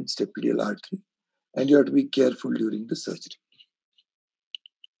persistent stapedial artery, and you have to be careful during the surgery.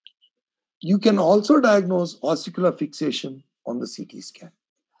 You can also diagnose ossicular fixation on the CT scan.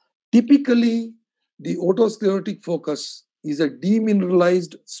 Typically, the otosclerotic focus is a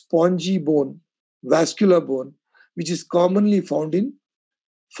demineralized spongy bone, vascular bone, which is commonly found in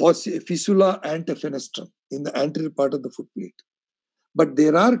fissula antefenestrum, in the anterior part of the foot plate. But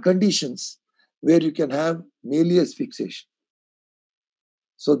there are conditions where you can have malleus fixation.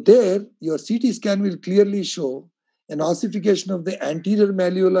 So there, your CT scan will clearly show an ossification of the anterior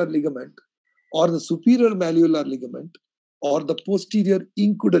malleolar ligament or the superior malleolar ligament or the posterior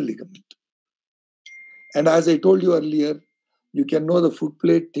incudal ligament. And as I told you earlier, you can know the foot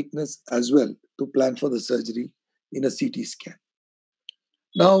plate thickness as well to plan for the surgery in a CT scan.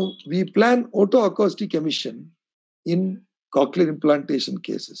 Now, we plan otoacoustic emission in cochlear implantation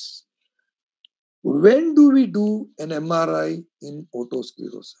cases. When do we do an MRI in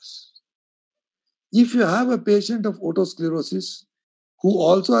otosclerosis? If you have a patient of otosclerosis who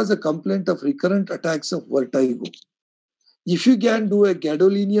also has a complaint of recurrent attacks of vertigo, if you can do a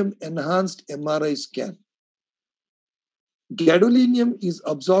gadolinium enhanced MRI scan, gadolinium is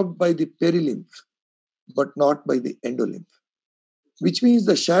absorbed by the perilymph, but not by the endolymph, which means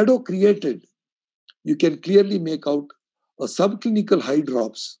the shadow created, you can clearly make out a subclinical eye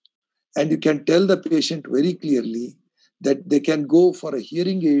drops, and you can tell the patient very clearly that they can go for a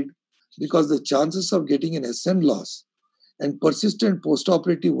hearing aid because the chances of getting an SN loss and persistent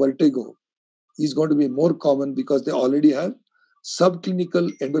postoperative vertigo is going to be more common because they already have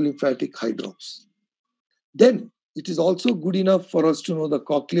subclinical endolymphatic eye drops. Then it is also good enough for us to know the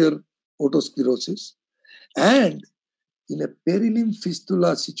cochlear otosclerosis, and in a perilymph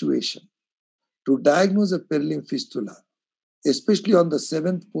fistula situation, to diagnose a perilymph fistula, especially on the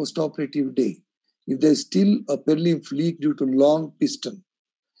 7th postoperative day, if there is still a perilymph leak due to long piston,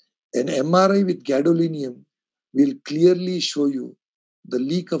 An MRI with gadolinium will clearly show you the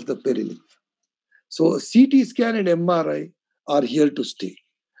leak of the perilymph. So CT scan and MRI are here to stay.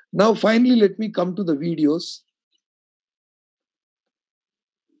 Now, finally, let me come to the videos.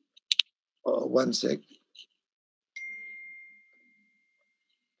 One sec.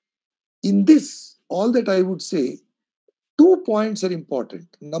 In this, all that I would say, 2 points are important.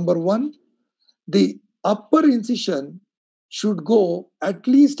 Number one, the upper incision should go at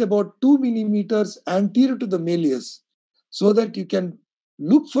least about 2 millimeters anterior to the malleus so that you can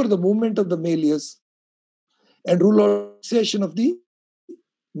look for the movement of the malleus and rule out fixation of the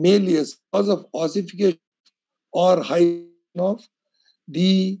malleus because of ossification or high of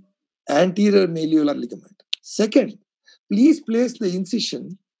the anterior malleolar ligament. Second, please place the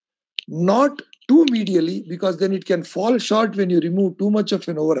incision not too medially because then it can fall short when you remove too much of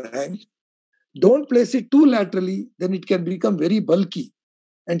an overhang. Don't place it too laterally, then it can become very bulky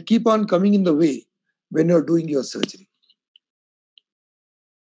and keep on coming in the way when you're doing your surgery.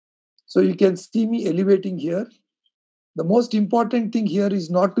 So you can see me elevating here. The most important thing here is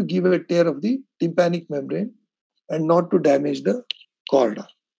not to give a tear of the tympanic membrane and not to damage the chorda.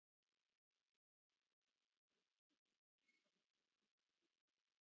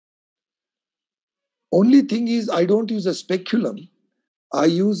 Only thing is I don't use a speculum. I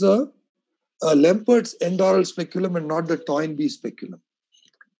use a Lempert's endoral speculum and not the Toynbee speculum.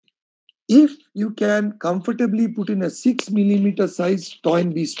 If you can comfortably put in a 6 millimeter size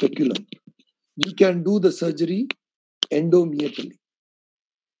Toynbee speculum, you can do the surgery endometrially.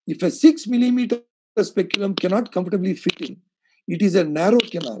 If a 6 millimeter speculum cannot comfortably fit in, it is a narrow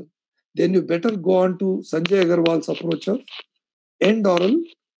canal, then you better go on to Sanjay Agarwal's approach of endoral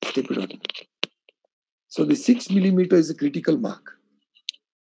stepidotomy. So the 6 millimeter is a critical mark.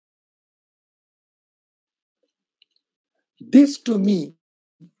 This to me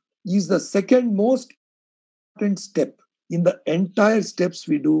is the second most important step in the entire steps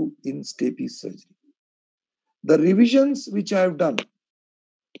we do in stapes surgery. The revisions which I have done,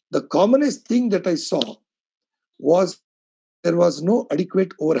 the commonest thing that I saw was there was no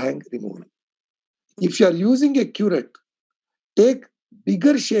adequate overhang removal. If you are using a curette, take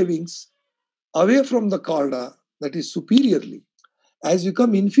bigger shavings away from the chorda, that is superiorly. As you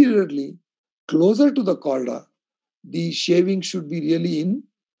come inferiorly, closer to the chorda, the shaving should be really in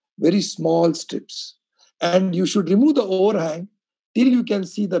very small strips. And you should remove the overhang till you can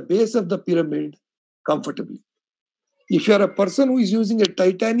see the base of the pyramid comfortably. If you are a person who is using a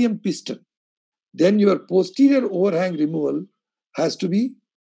titanium piston, then your posterior overhang removal has to be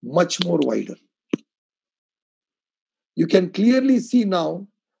much more wider. You can clearly see now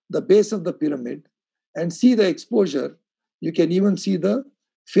the base of the pyramid and see the exposure. You can even see the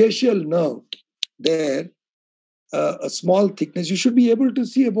facial nerve there, a small thickness. You should be able to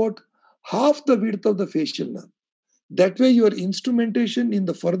see about half the width of the facial nerve. That way, your instrumentation in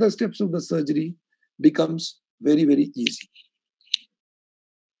the further steps of the surgery becomes very, very easy.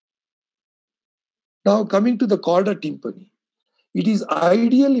 Now, coming to the chorda tympani. It is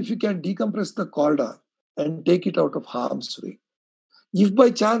ideal if you can decompress the chorda and take it out of harm's way. If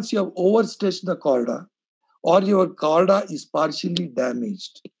by chance you have overstretched the chorda or your chorda is partially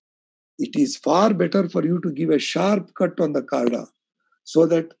damaged, it is far better for you to give a sharp cut on the chorda so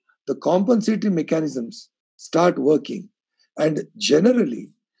that the compensatory mechanisms start working. And generally,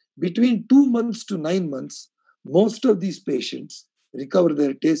 between 2 months to 9 months, most of these patients recover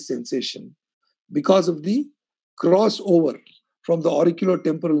their taste sensation because of the crossover from the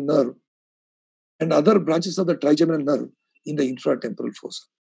auriculotemporal nerve and other branches of the trigeminal nerve in the infratemporal fossa.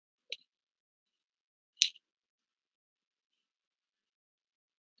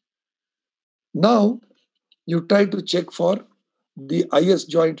 Now, you try to check for the IS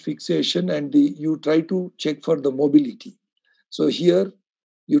joint fixation and you try to check for the mobility. So here,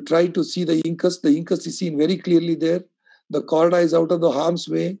 you try to see the incus. The incus is seen very clearly there. The chorda is out of the harm's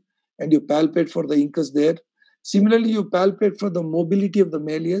way, and you palpate for the incus there. Similarly, you palpate for the mobility of the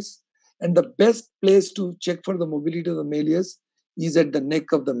malleus, and the best place to check for the mobility of the malleus is at the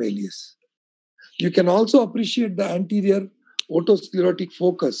neck of the malleus. You can also appreciate the anterior otosclerotic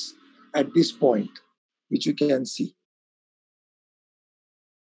focus at this point, which you can see.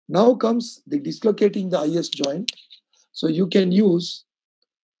 Now comes the dislocating the IS joint. So you can use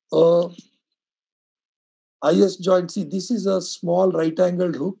IS joint. See, this is a small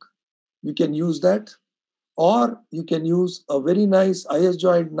right-angled hook. You can use that. Or you can use a very nice IS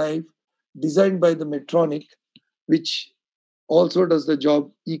joint knife designed by the Medtronic, which also does the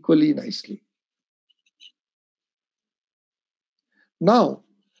job equally nicely. Now,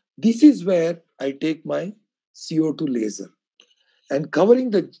 this is where I take my CO2 laser. And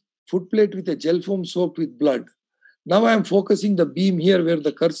covering the footplate with a gel foam soaked with blood. Now I am focusing the beam here where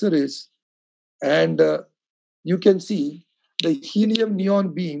the cursor is, and you can see the helium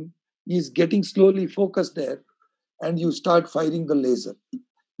neon beam is getting slowly focused there, and you start firing the laser.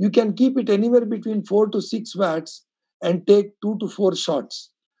 You can keep it anywhere between 4 to 6 watts and take 2 to 4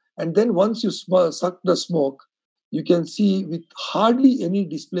 shots. And then once you suck the smoke, you can see with hardly any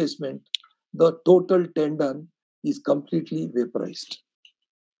displacement, the total tendon is completely vaporized.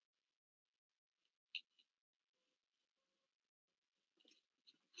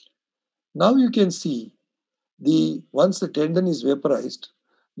 Now you can see once the tendon is vaporized,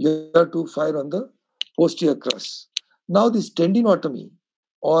 you have to fire on the posterior crus. Now this tendinotomy,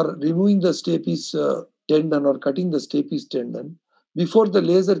 or removing the stapes tendon or cutting the stapes tendon, before the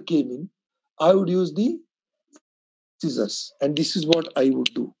laser came in, I would use the scissors, and this is what I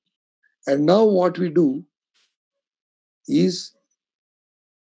would do. And now what we do is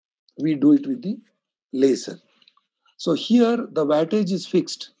we do it with the laser. So here the wattage is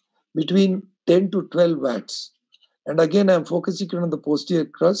fixed between 10 to 12 watts. And again, I'm focusing on the posterior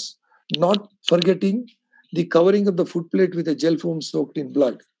crus, not forgetting the covering of the footplate with a gel foam soaked in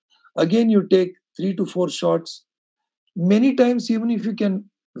blood. Again, you take 3 to 4 shots. Many times, even if you can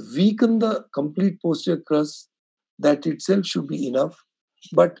weaken the complete posterior crus, that itself should be enough.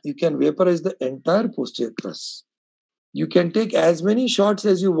 But you can vaporize the entire posterior crus. You can take as many shots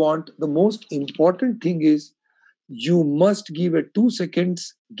as you want. The most important thing is you must give a 2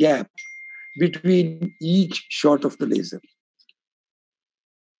 seconds gap between each shot of the laser.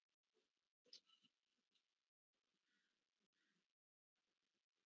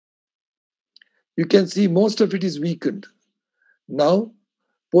 You can see most of it is weakened. Now,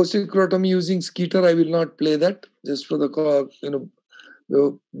 posterior sclerotomy using Skeeter, I will not play that just for the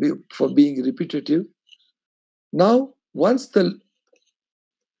for being repetitive. Now, once the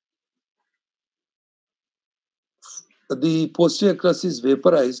posterior crus is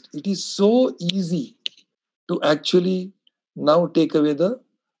vaporized, it is so easy to actually now take away the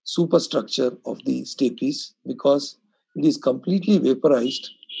superstructure of the stapes because it is completely vaporized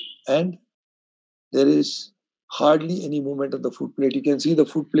and there is hardly any movement of the footplate. You can see the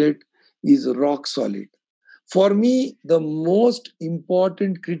footplate is rock solid. For me, the most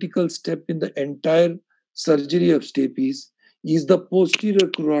important critical step in the entire surgery of stapes is the posterior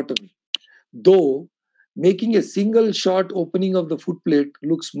crurotomy. Though making a single shot opening of the footplate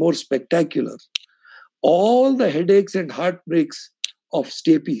looks more spectacular, all the headaches and heartbreaks of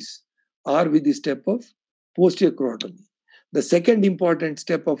stapes are with the step of posterior crurotomy. The second important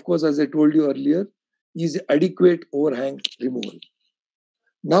step, of course, as I told you earlier, is adequate overhang removal.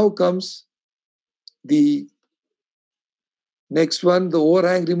 Now comes the next one, the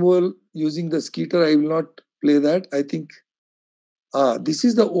overhang removal using the Skeeter. I will not play that. I think this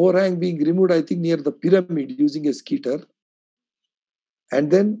is the overhang being removed, I think, near the pyramid using a Skeeter.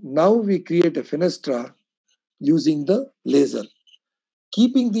 And then now we create a fenestra using the laser.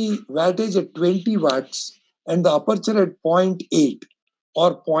 Keeping the wattage at 20 watts and the aperture at 0.8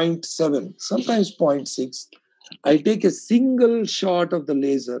 or 0.7, sometimes 0.6, I take a single shot of the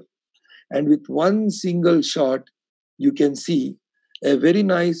laser, and with one single shot, you can see a very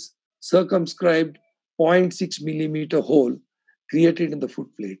nice circumscribed 0.6 millimeter hole created in the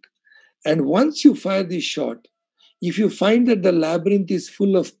footplate. And once you fire this shot, if you find that the labyrinth is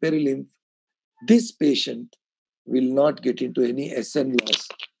full of perilymph, this patient will not get into any SN loss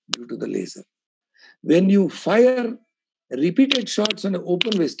due to the laser. When you fire repeated shots on an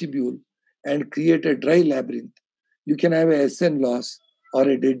open vestibule and create a dry labyrinth, you can have a SN loss or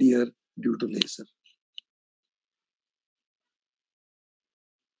a dead ear due to laser.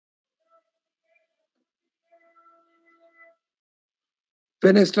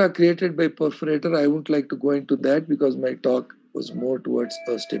 Fenestra created by perforator, I wouldn't like to go into that because my talk was more towards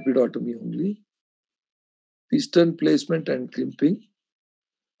a stepidotomy only. Piston placement and crimping.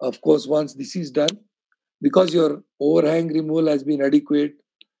 Of course, once this is done, because your overhang removal has been adequate,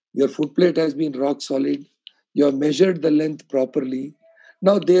 your footplate has been rock solid, you have measured the length properly.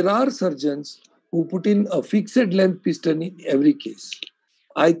 Now, there are surgeons who put in a fixed length piston in every case.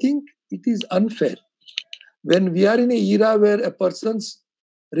 I think it is unfair. When we are in an era where a person's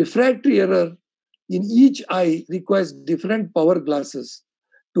refractory error in each eye requires different power glasses,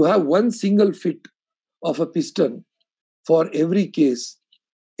 to have one single fit of a piston for every case,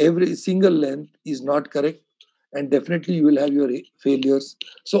 every single length is not correct, and definitely you will have your failures.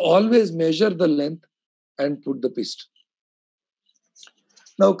 So always measure the length and put the piston.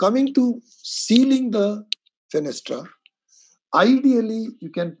 Now coming to sealing the fenestra, ideally you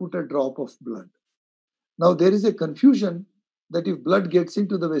can put a drop of blood. Now there is a confusion that if blood gets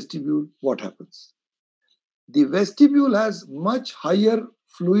into the vestibule, what happens? The vestibule has much higher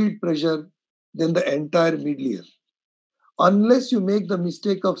fluid pressure than the entire middle ear. Unless you make the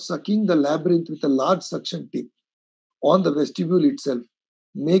mistake of sucking the labyrinth with a large suction tip on the vestibule itself,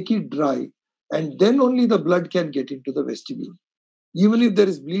 make it dry, and then only the blood can get into the vestibule. Even if there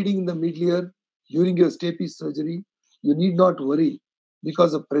is bleeding in the middle ear during your stapes surgery, you need not worry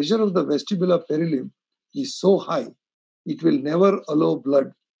because the pressure of the vestibular perilimb is so high, it will never allow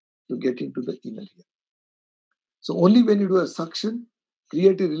blood to get into the inner ear. So only when you do a suction,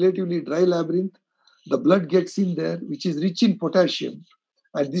 create a relatively dry labyrinth, the blood gets in there, which is rich in potassium,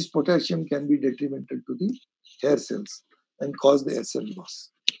 and this potassium can be detrimental to the hair cells and cause the SL loss.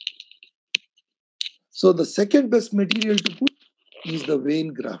 So the second best material to put is the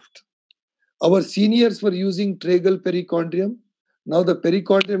vein graft. Our seniors were using tragal perichondrium. Now the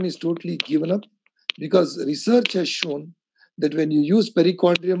perichondrium is totally given up because research has shown that when you use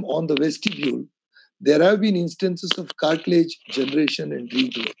perichondrium on the vestibule, there have been instances of cartilage generation and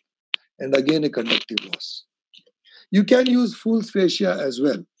regrowth, and again a conductive loss. You can use Fool's fascia as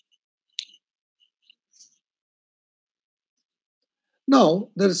well. Now,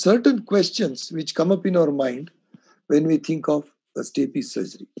 there are certain questions which come up in our mind when we think of the stapes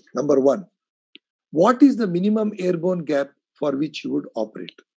surgery. Number one, what is the minimum airborne gap for which you would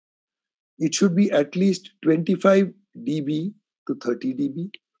operate? It should be at least 25 dB to 30 dB.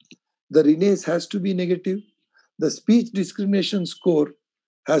 The Renes has to be negative. The speech discrimination score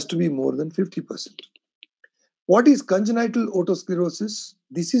has to be more than 50%. What is congenital otosclerosis?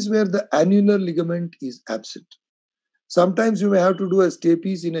 This is where the annular ligament is absent. Sometimes you may have to do a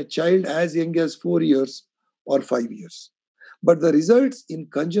stapes in a child as young as 4 years or 5 years. But the results in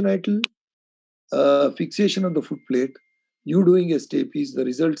congenital fixation of the foot plate, you doing a stapes, the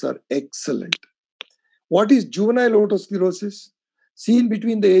results are excellent. What is juvenile otosclerosis? Seen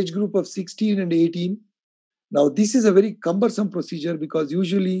between the age group of 16 and 18. Now, this is a very cumbersome procedure because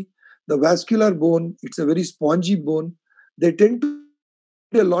usually the vascular bone, it's a very spongy bone. They tend to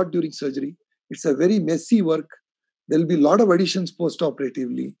bleed a lot during surgery. It's a very messy work. There will be a lot of additions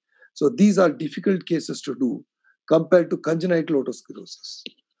post-operatively. So these are difficult cases to do compared to congenital otosclerosis.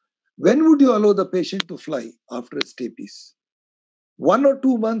 When would you allow the patient to fly after a stapes? 1 or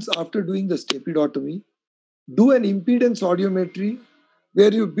 2 months after doing the stapedotomy, do an impedance audiometry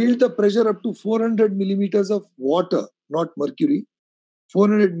where you build the pressure up to 400 millimeters of water, not mercury,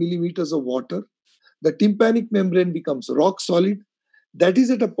 400 millimeters of water. The tympanic membrane becomes rock solid. That is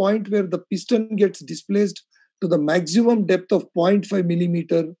at a point where the piston gets displaced to the maximum depth of 0.5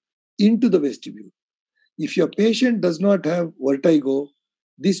 millimeter into the vestibule. If your patient does not have vertigo,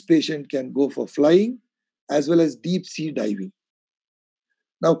 this patient can go for flying as well as deep sea diving.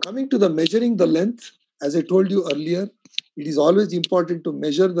 Now, coming to the measuring the length, as I told you earlier, it is always important to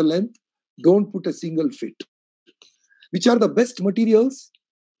measure the length. Don't put a single fit. Which are the best materials?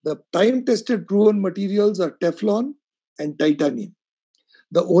 The time-tested proven materials are Teflon and titanium.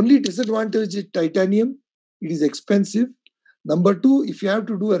 The only disadvantage is titanium. It is expensive. Number two, if you have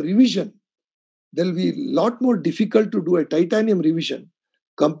to do a revision, there will be a lot more difficult to do a titanium revision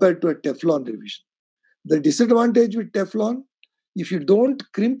compared to a Teflon revision. The disadvantage with Teflon, if you don't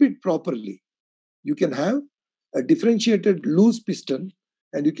crimp it properly, you can have a differentiated loose piston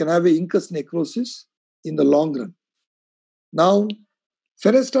and you can have an incus necrosis in the long run. Now,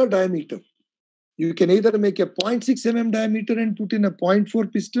 fenestra diameter. You can either make a 0.6 mm diameter and put in a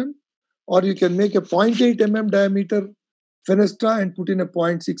 0.4 piston, or you can make a 0.8 mm diameter fenestra and put in a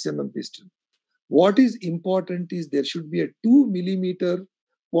 0.6 mm piston. What is important is there should be a 2 millimeter,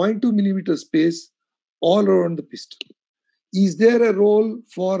 0.2 millimeter space all around the piston. Is there a role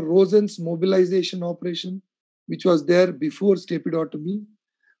for Rosen's mobilization operation, which was there before stapedotomy?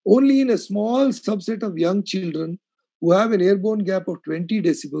 Only in a small subset of young children who have an airborne gap of 20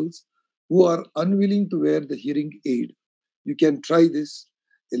 decibels who are unwilling to wear the hearing aid. You can try this.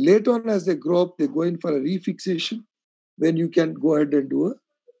 Later on, as they grow up, they go in for a refixation when you can go ahead and do a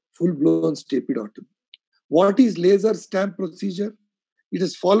full-blown stapedotomy. What is laser stamp procedure? It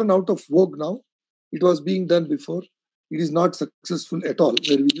has fallen out of vogue now. It was being done before. It is not successful at all,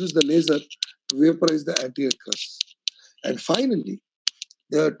 where we use the laser to vaporize the anterior crust. And finally,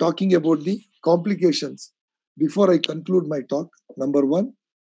 they are talking about the complications. Before I conclude my talk, number one,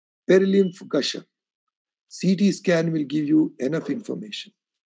 perilymph gusher. CT scan will give you enough information.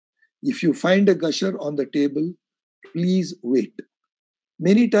 If you find a gusher on the table, please wait.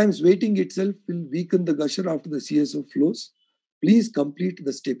 Many times waiting itself will weaken the gusher after the CSO flows. Please complete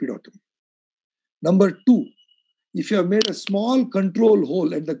the stapedotomy. Number two, if you have made a small control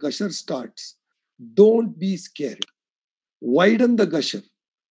hole and the gusher starts, don't be scared. widen the gusher,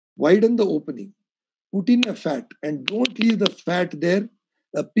 widen the opening, put in a fat, and don't leave the fat there.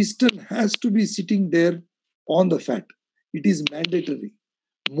 A piston has to be sitting there on the fat. It is mandatory.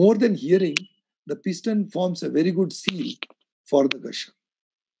 More than hearing, the piston forms a very good seal for the gusher.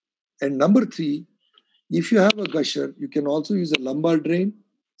 And number 3, if you have a gusher, you can also use a lumbar drain,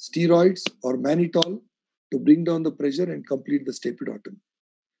 steroids, or mannitol to bring down the pressure and complete the stapedotomy.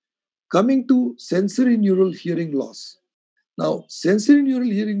 Coming to sensory neural hearing loss. Now, sensory neural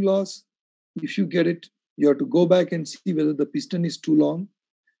hearing loss, if you get it, you have to go back and see whether the piston is too long,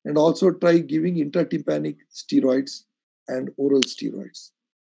 and also try giving intratympanic steroids and oral steroids.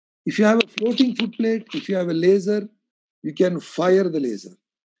 If you have a floating foot plate, if you have a laser, you can fire the laser.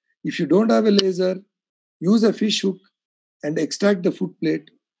 If you don't have a laser, use a fish hook and extract the foot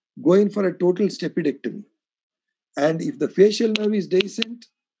plate, go in for a total stapedectomy. And if the facial nerve is dehiscent,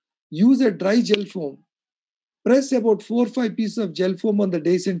 use a dry gel foam. Press about 4 or 5 pieces of gel foam on the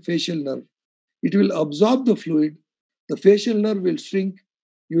dehiscent facial nerve. It will absorb the fluid. The facial nerve will shrink.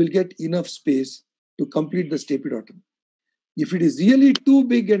 You will get enough space to complete the stapedotomy. If it is really too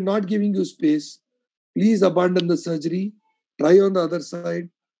big and not giving you space, please abandon the surgery, try on the other side,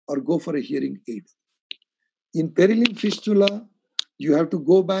 or go for a hearing aid. In perilimb fistula, you have to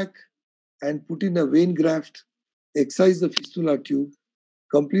go back and put in a vein graft, excise the fistula tube,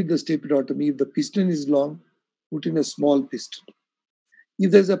 complete the stapedotomy. If the piston is long, put in a small piston.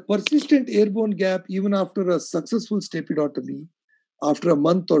 If there's a persistent airborne gap, even after a successful stapedotomy, after a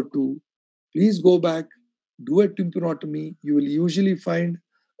month or 2, please go back, do a tympanotomy. You will usually find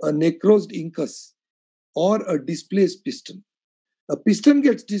a necrosed incus or a displaced piston. A piston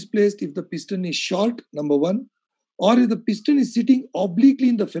gets displaced if the piston is short, number 1, or if the piston is sitting obliquely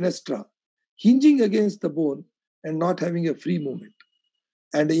in the fenestra, hinging against the bone and not having a free movement.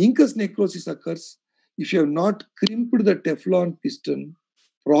 And the incus necrosis occurs if you have not crimped the Teflon piston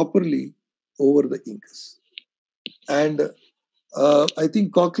properly over the incus. And I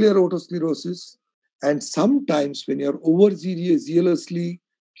think cochlear otosclerosis, and sometimes when you're overzealously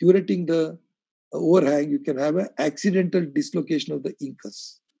curating the overhang, you can have an accidental dislocation of the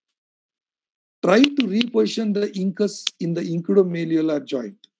incus. Try to reposition the incus in the incudomalleolar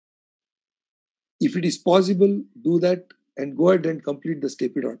joint. If it is possible, do that and go ahead and complete the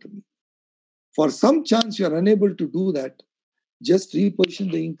stapedotomy. For some chance you are unable to do that, just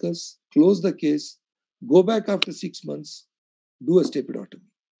reposition the incus, close the case, go back after 6 months, do a stapedotomy.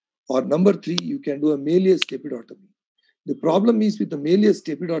 Or number 3, you can do a malleus stapedotomy. The problem is with the malleus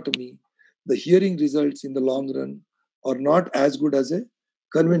stapedotomy, the hearing results in the long run are not as good as a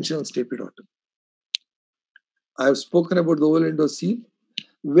conventional stapedotomy. I have spoken about the oval endoseal.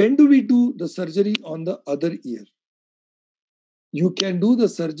 When do we do the surgery on the other ear? You can do the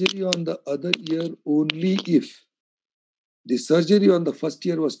surgery on the other ear only if the surgery on the first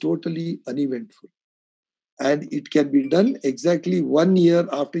ear was totally uneventful. And it can be done exactly 1 year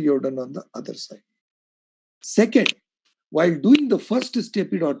after you're done on the other side. Second, while doing the first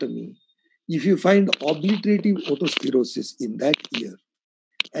stapedotomy, if you find obliterative otosclerosis in that ear,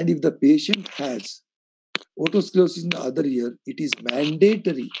 and if the patient has otosclerosis in the other ear, it is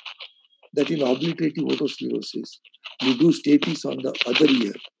mandatory that in obliterative otosclerosis, you do stapes on the other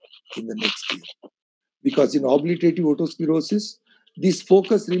ear in the next year. Because in obliterative otosclerosis, this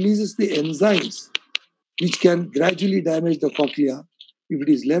focus releases the enzymes which can gradually damage the cochlea if it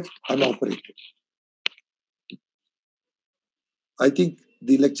is left unoperated. I think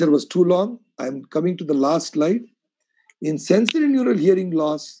the lecture was too long. I'm coming to the last slide. In sensory neural hearing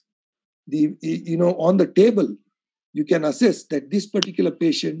loss, on the table, you can assess that this particular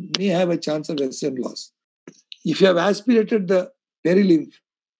patient may have a chance of SM loss. If you have aspirated the perilymph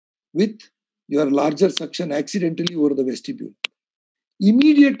with your larger suction accidentally over the vestibule,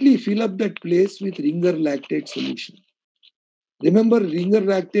 immediately fill up that place with ringer lactate solution. Remember, ringer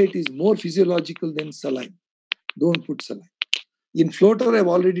lactate is more physiological than saline. Don't put saline. In floater, I've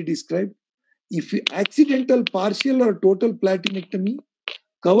already described. If accidental, partial, or total platinectomy,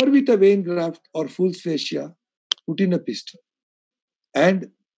 cover with a vein graft or full fascia, put in a piston. And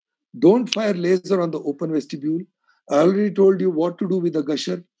don't fire laser on the open vestibule. I already told you what to do with the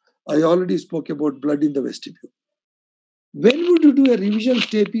gusher. I already spoke about blood in the vestibule. When would you do a revision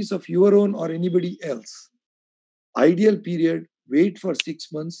stapes of your own or anybody else? Ideal period, wait for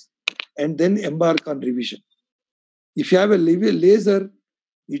 6 months and then embark on revision. If you have a laser,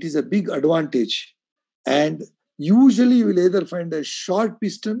 it is a big advantage. And usually you will either find a short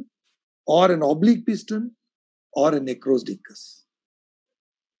piston or an oblique piston or a necrosed incus.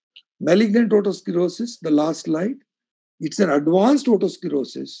 Malignant otosclerosis, the last slide, it's an advanced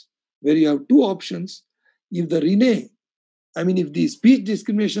otosclerosis where you have 2 options. If the Rene I mean, if the speech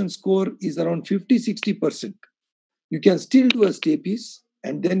discrimination score is around 50-60%, you can still do a stapes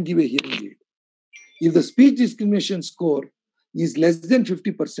and then give a hearing aid. If the speech discrimination score is less than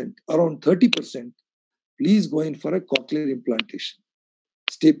 50%, around 30%, please go in for a cochlear implantation.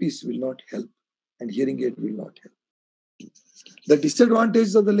 Stapes will not help and hearing aid will not help. The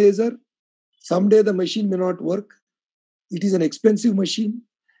disadvantages of the laser: someday the machine may not work. It is an expensive machine.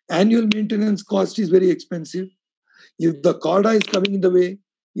 Annual maintenance cost is very expensive. If the cauda is coming in the way,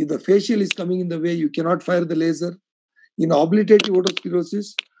 if the facial is coming in the way, you cannot fire the laser. In obliterative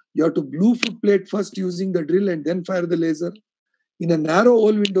otosclerosis, you have to blue foot plate first using the drill and then fire the laser. In a narrow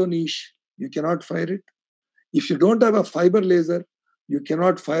hole window niche, you cannot fire it. If you don't have a fiber laser, you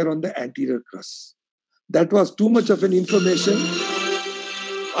cannot fire on the anterior crus. That was too much of an information.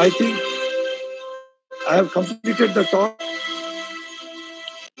 I think I have completed the talk.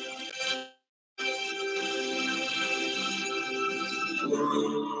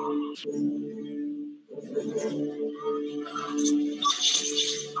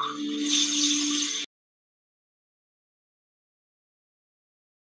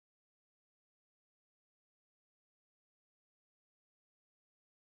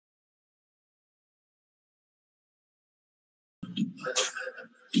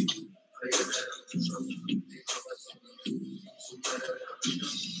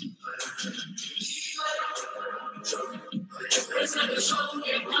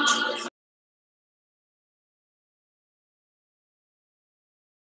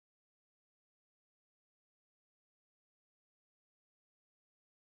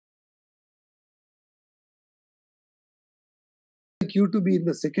 You to be in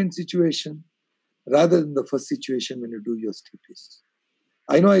the second situation rather than the first situation when you do your stapes.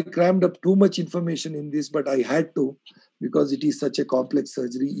 I know I crammed up too much information in this, but I had to because it is such a complex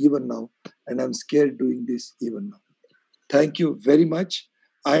surgery even now, and I'm scared doing this even now. Thank you very much.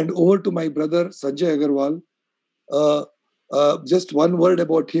 And over to my brother Sanjay Agarwal. Just one word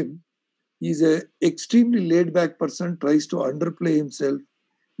about him. He's an extremely laid-back person, tries to underplay himself.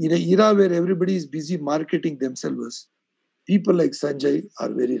 In an era where everybody is busy marketing themselves, people like Sanjay are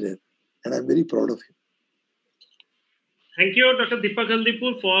very rare, and I'm very proud of him. Thank you, Dr. Deepak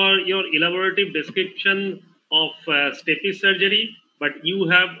Haldipur, for your elaborative description of stapes surgery. But you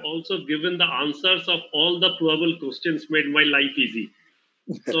have also given the answers of all the probable questions, made my life easy.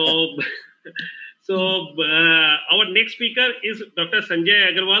 So, our next speaker is Dr.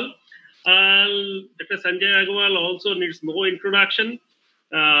 Sanjay Agarwal. Dr. Sanjay Agarwal also needs no introduction.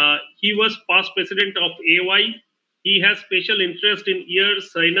 He was past president of AY. He has special interest in ear,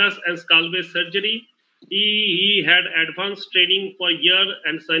 sinus, and skull-base surgery. He had advanced training for ear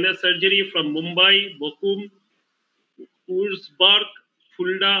and sinus surgery from Mumbai, Bochum, Wurzburg,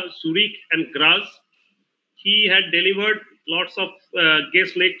 Fulda, Zurich, and Graz. He had delivered lots of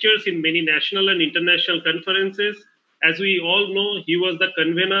guest lectures in many national and international conferences. As we all know, he was the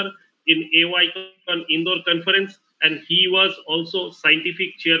convener in AY Indore conference, and he was also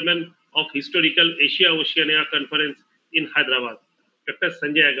scientific chairman of Historical Asia-Oceania conference in Hyderabad. Dr.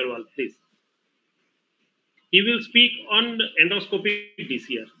 Sanjay Agarwal, please. He will speak on endoscopic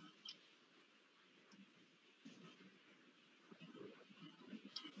DCR.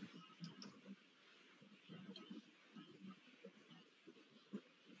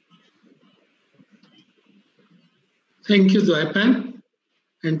 Thank you, Dwaipan,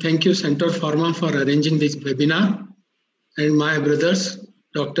 and thank you, Center Pharma, for arranging this webinar, and my brothers,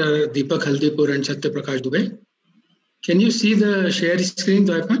 Dr. Deepak Haldipur and Satya Prakash Dubey. Can you see the share screen,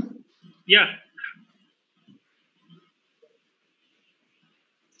 Dwaipan? Yeah.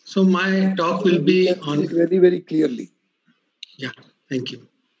 So my talk will be on... Very, very clearly. Yeah, thank you.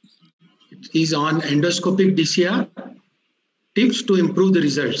 It is on endoscopic DCR, tips to improve the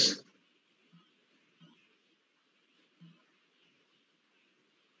results.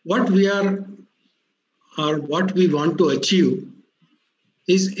 What we are, or what we want to achieve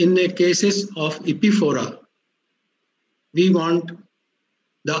is in the cases of epiphora, we want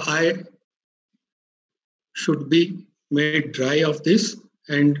the eye should be made dry of this,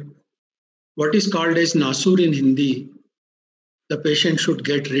 and what is called as nasur in Hindi, the patient should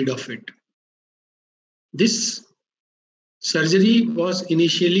get rid of it. This surgery was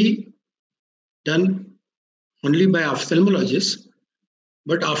initially done only by ophthalmologists,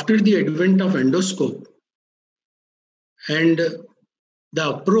 but after the advent of endoscope and the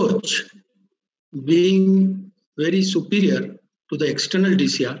approach being very superior to the external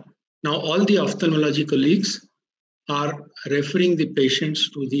DCR, now all the ophthalmology colleagues are referring the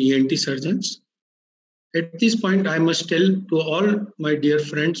patients to the ENT surgeons. At this point, I must tell to all my dear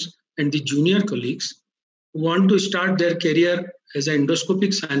friends and the junior colleagues who want to start their career as an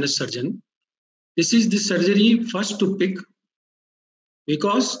endoscopic sinus surgeon, this is the surgery first to pick,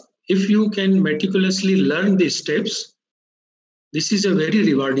 because if you can meticulously learn these steps, this is a very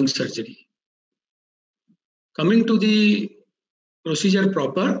rewarding surgery. Coming to the procedure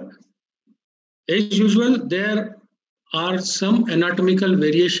proper, as usual, there are some anatomical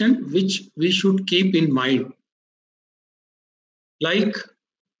variation which we should keep in mind, like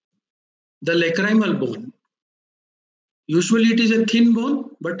the lacrimal bone. Usually it is a thin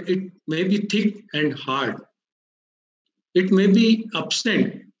bone, but it may be thick and hard. It may be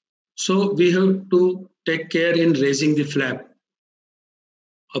absent, so we have to take care in raising the flap.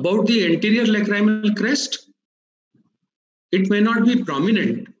 About the anterior lacrimal crest, it may not be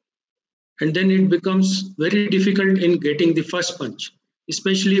prominent, and then it becomes very difficult in getting the first punch,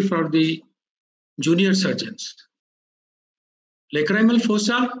 especially for the junior surgeons. Lacrimal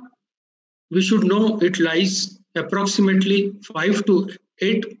fossa, we should know it lies approximately 5 to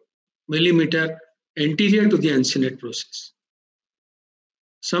 8 millimeter anterior to the uncinate process.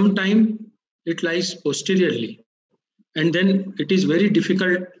 Sometimes it lies posteriorly, and then it is very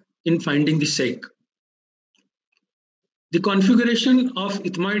difficult in finding the sac. The configuration of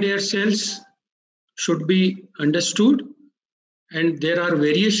ethmoid air cells should be understood, and there are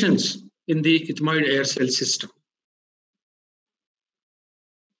variations in the ethmoid air cell system.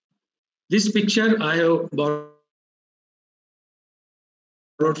 This picture I have borrowed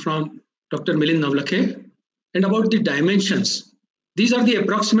from Dr. Milind Navlakhe, and about the dimensions. These are the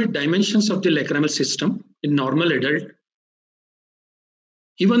approximate dimensions of the lacrimal system in normal adult.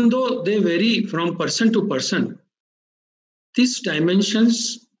 Even though they vary from person to person, these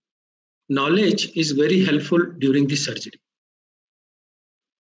dimensions knowledge is very helpful during the surgery.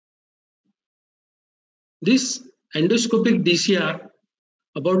 This endoscopic DCR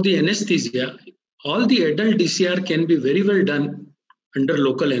about the anesthesia, all the adult DCR can be very well done under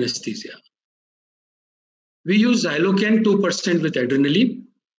local anesthesia. We use Xylocan 2% with adrenaline.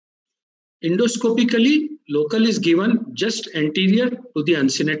 Endoscopically, local is given just anterior to the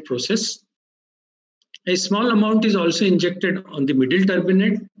uncinate process. A small amount is also injected on the middle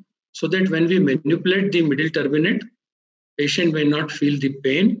turbinate, so that when we manipulate the middle turbinate, patient may not feel the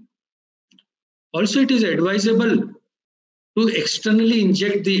pain. Also, it is advisable to externally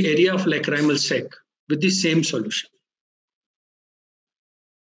inject the area of lacrimal sac with the same solution.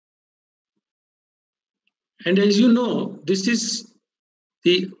 And as you know, this is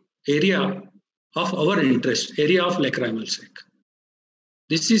the area of our interest, area of lacrimal sac.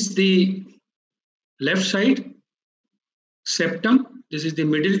 This is the left side septum, this is the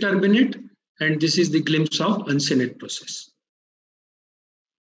middle turbinate, and this is the glimpse of uncinate process.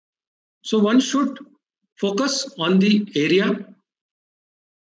 So one should focus on the area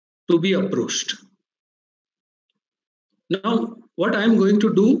to be approached. Now, what I'm going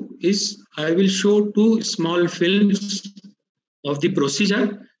to do is I will show two small films of the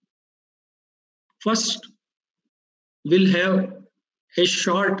procedure. First, we'll have a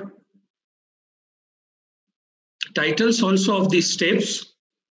short titles also of the steps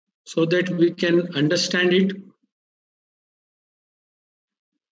so that we can understand it.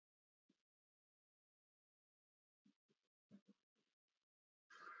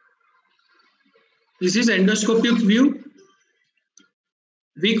 This is endoscopic view.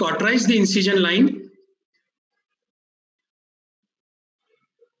 We cauterize the incision line.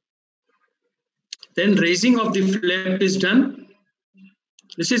 Then raising of the flap is done.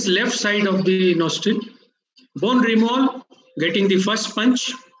 This is left side of the nostril. Bone removal, getting the first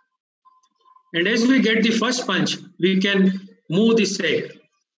punch. And as we get the first punch, we can move the sac.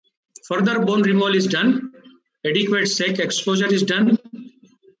 Further bone removal is done. Adequate sac exposure is done.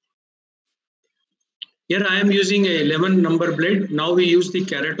 Here I am using a 11 number blade. Now we use the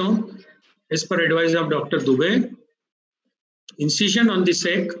keratome as per advice of Dr. Dubey. Incision on the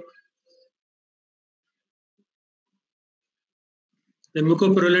sac. The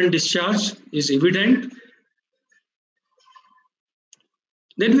mucopurulent discharge is evident.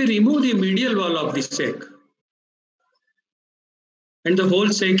 Then we remove the medial wall of the sac. And the whole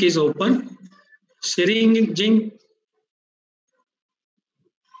sac is open. Syringing.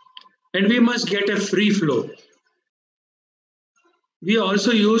 And we must get a free flow. We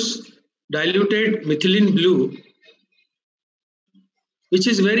also use diluted methylene blue, which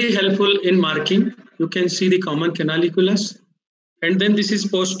is very helpful in marking. You can see the common canaliculus. And then this is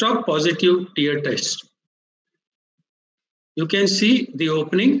post-op positive tear test. You can see the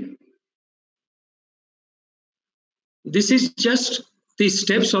opening. This is just the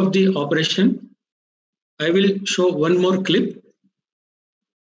steps of the operation. I will show one more clip.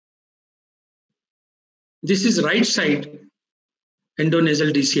 This is right side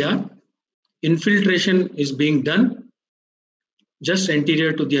endonasal DCR. Infiltration is being done just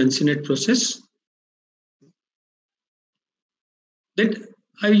anterior to the uncinate process. Then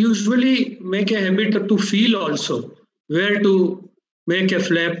I usually make a habit to feel also where to make a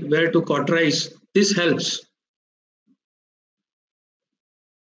flap, where to cauterize. This helps.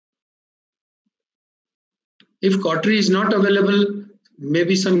 If cautery is not available,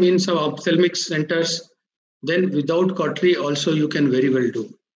 maybe some in some ophthalmic centers, then without cautery also you can very well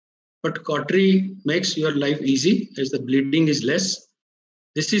do. But cautery makes your life easy as the bleeding is less.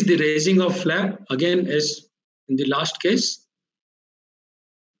 This is the raising of flap, again as in the last case.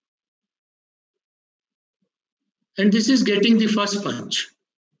 And this is getting the first punch.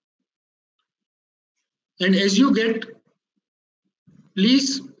 And as you get,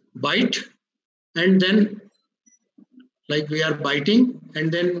 please bite and then like we are biting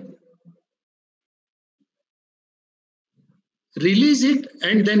and then release it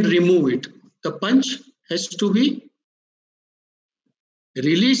and then remove it. The punch has to be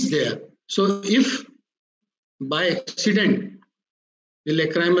released there. So if by accident the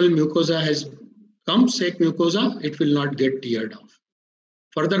lacrimal mucosa has come, sec mucosa, it will not get teared off.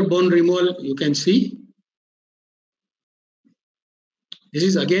 Further bone removal, you can see. This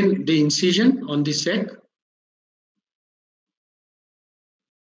is again the incision on the sec.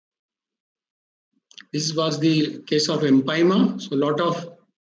 This was the case of empyema. So a lot of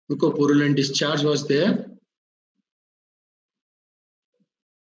mucopurulent discharge was there.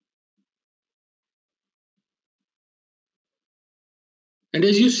 And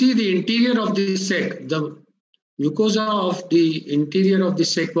as you see the interior of the sec, the mucosa of the interior of the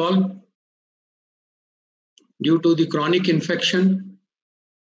sec wall, due to the chronic infection,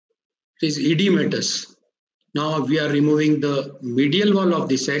 it is edematous. Now we are removing the medial wall of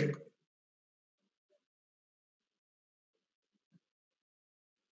the sec.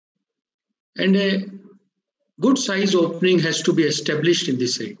 And a good size opening has to be established in the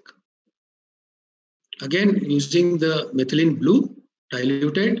sec. Again, using the methylene blue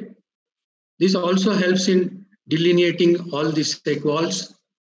diluted. This also helps in delineating all the sec walls,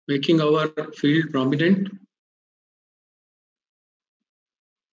 making our field prominent.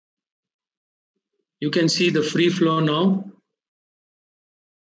 You can see the free flow now.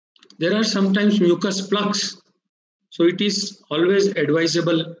 There are sometimes mucus plugs, so it is always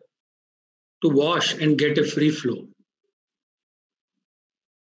advisable to wash and get a free flow.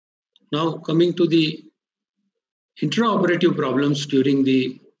 Now coming to the intraoperative problems during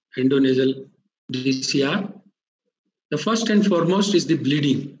the endonasal DCR, the first and foremost is the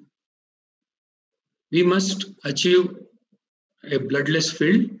bleeding. We must achieve a bloodless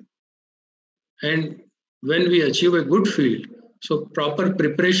field, and when we achieve a good field, so proper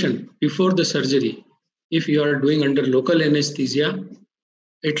preparation before the surgery, if you are doing under local anesthesia,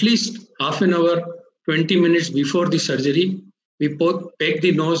 at least half an hour, 20 minutes before the surgery, we peg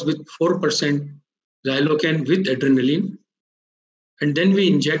the nose with 4% xylocan with adrenaline, and then we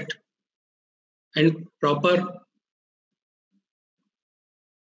inject, and proper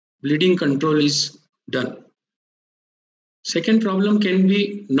bleeding control is done. Second problem can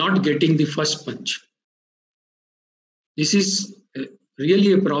be not getting the first punch. This is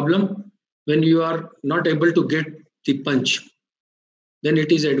really a problem when you are not able to get the punch. Then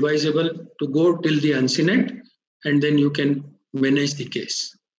it is advisable to go till the uncinate and then you can manage the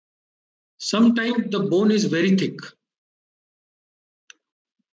case. Sometimes the bone is very thick.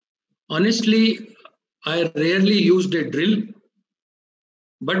 Honestly, I rarely used a drill,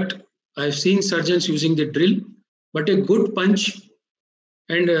 but I've seen surgeons using the drill, but a good punch.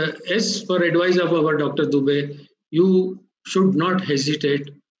 And as per advice of our Dr. Dubey, you should not hesitate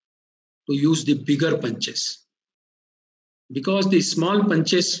to use the bigger punches, because the small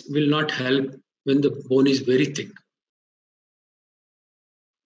punches will not help when the bone is very thick.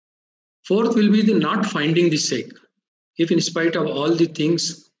 Fourth will be the not finding the sec. If in spite of all the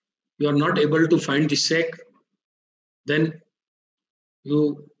things, you are not able to find the sec, then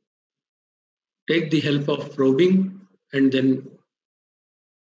you take the help of probing and then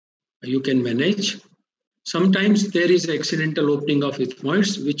you can manage. Sometimes there is accidental opening of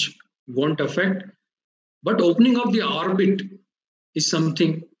ethmoids which won't affect, but opening of the orbit is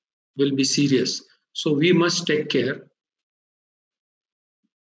something will be serious. So we must take care.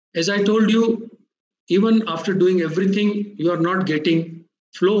 As I told you, even after doing everything, you are not getting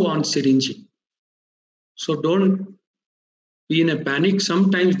flow on syringing. So don't be in a panic.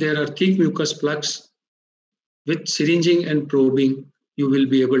 Sometimes there are thick mucus plugs. With syringing and probing, you will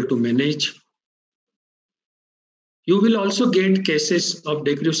be able to manage. You will also get cases of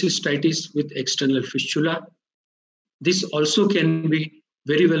decrucistitis with external fistula. This also can be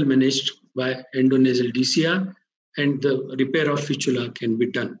very well managed by endonasal DCR, and the repair of fistula can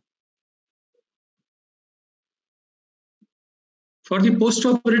be done. For the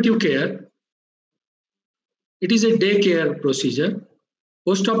post-operative care, it is a day care procedure.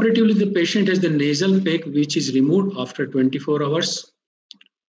 Post-operatively, the patient has the nasal PEG, which is removed after 24 hours.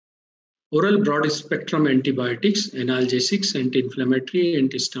 Oral broad-spectrum antibiotics, analgesics, anti-inflammatory,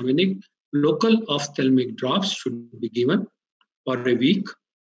 antihistaminic, local ophthalmic drops should be given for a week.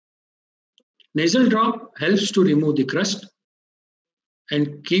 Nasal drop helps to remove the crust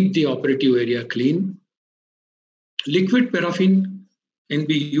and keep the operative area clean. Liquid paraffin can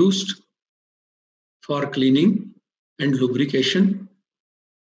be used for cleaning and lubrication.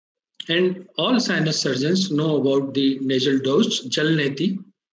 And all sinus surgeons know about the nasal dose, Jalneti.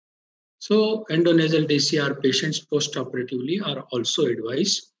 So endonasal DCR patients post-operatively are also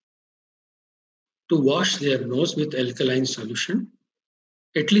advised to wash their nose with alkaline solution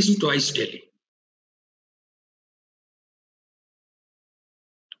at least twice daily.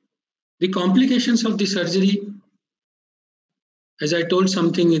 The complications of the surgery, as I told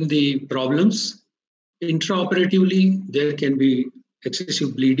something in the problems, intraoperatively there can be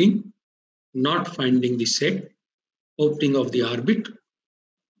excessive bleeding, not finding the sac, opening of the orbit.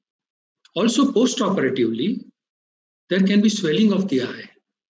 Also post-operatively, there can be swelling of the eye.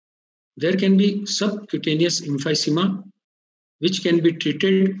 There can be subcutaneous emphysema, which can be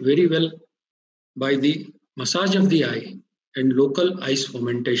treated very well by the massage of the eye and local ice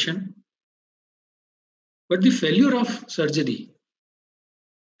fomentation. But the failure of surgery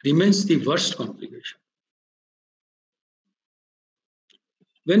remains the worst complication.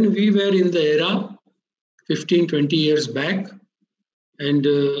 When we were in the era 15, 20 years back, and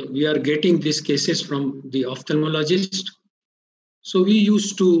we are getting these cases from the ophthalmologist, so we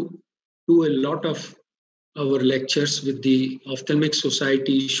used to do a lot of our lectures with the ophthalmic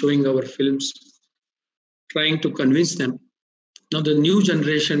society, showing our films, trying to convince them. Now the new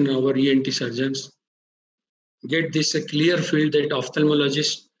generation, our ENT surgeons, get this a clear field that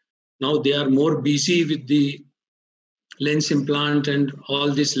ophthalmologists, now they are more busy with the lens implant and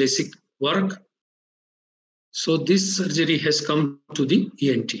all this LASIK work. So this surgery has come to the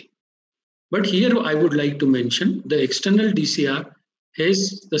ENT. But here I would like to mention the external DCR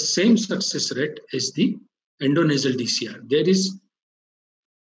has the same success rate as the endonasal DCR.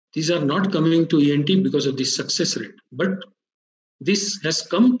 These are not coming to ENT because of the success rate, but this has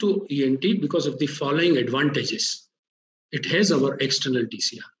come to ENT because of the following advantages. It has our external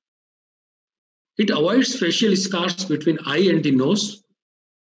DCR. It avoids facial scars between eye and the nose,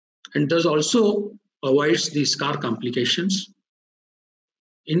 and thus also avoids the scar complications.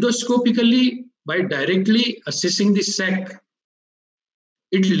 Endoscopically, by directly assessing the sac,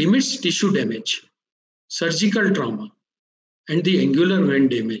 it limits tissue damage, surgical trauma, and the angular vein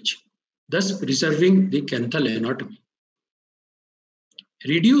damage, thus preserving the canthal anatomy.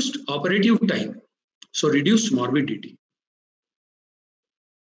 Reduced operative time, so reduced morbidity.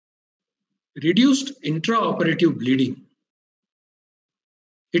 Reduced intraoperative bleeding.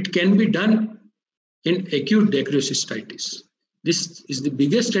 It can be done in acute decrucistitis. This is the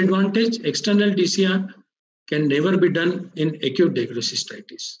biggest advantage. External DCR can never be done in acute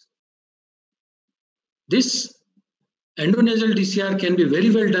decrucistitis. This endonasal DCR can be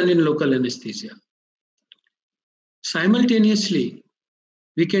very well done in local anesthesia. Simultaneously,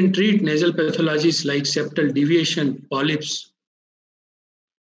 we can treat nasal pathologies like septal deviation, polyps.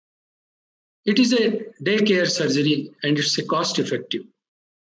 It is a day care surgery and it's a cost effective.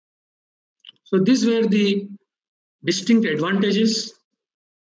 So these were the distinct advantages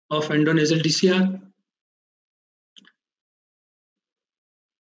of endonasal DCR.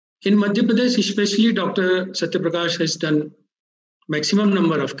 In Madhya Pradesh, especially Dr. Satyaprakash has done maximum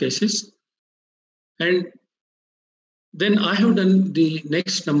number of cases. And then I have done the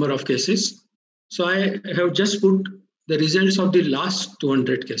next number of cases. So I have just put the results of the last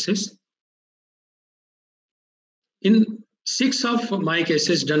 200 cases. In 6 of my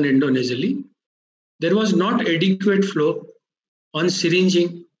cases done endonasally, there was not adequate flow on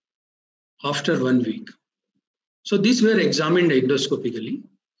syringing after 1 week. So these were examined endoscopically,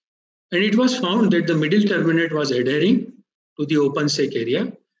 and it was found that the middle turbinate was adhering to the open sac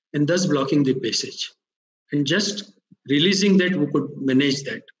area and thus blocking the passage. And just releasing that, we could manage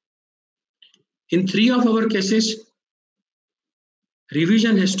that. In 3 of our cases,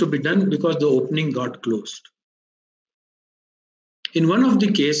 revision has to be done because the opening got closed. In one of the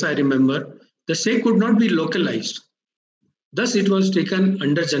case, I remember, the sac could not be localized. Thus, it was taken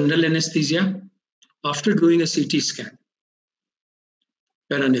under general anesthesia after doing a CT scan,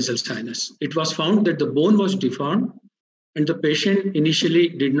 paranasal sinus. It was found that the bone was deformed and the patient initially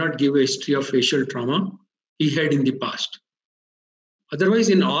did not give a history of facial trauma he had in the past. Otherwise,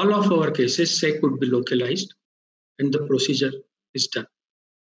 in all of our cases, SEC could be localized and the procedure is done.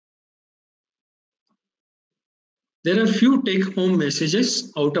 There are few take-home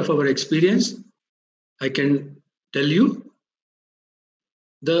messages out of our experience. I can tell you,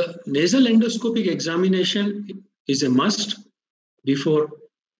 the nasal endoscopic examination is a must before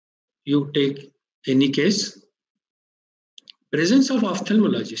you take any case. Presence of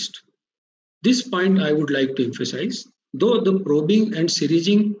ophthalmologist. This point I would like to emphasize. Though the probing and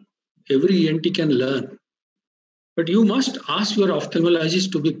syringing every ENT can learn, but you must ask your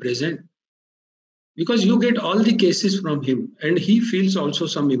ophthalmologist to be present because you get all the cases from him and he feels also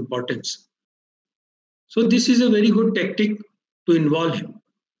some importance. So this is a very good tactic to involve him.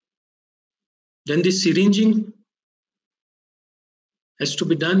 Then the syringing has to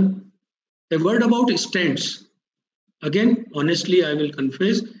be done. A word about stents. Again, honestly, I will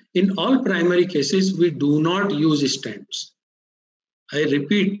confess, in all primary cases, we do not use stents. I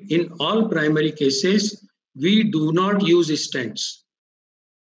repeat, in all primary cases, we do not use stents.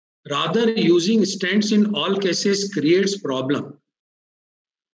 Rather, using stents in all cases creates problem.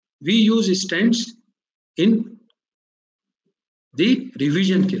 We use stents in the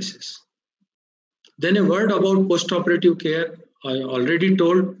revision cases. Then a word about postoperative care, I already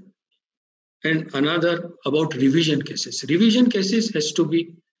told, and another about revision cases. Revision cases has to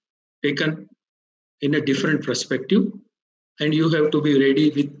be taken in a different perspective, and you have to be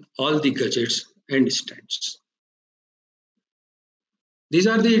ready with all the gadgets and stents. These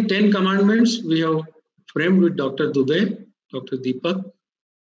are the 10 commandments we have framed with Dr. Dubey, Dr. Deepak.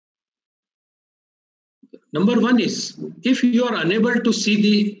 Number 1 is, if you are unable to see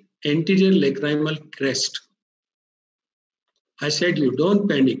the anterior lacrimal crest, I said you don't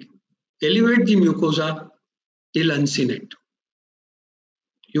panic. Elevate the mucosa till uncinate.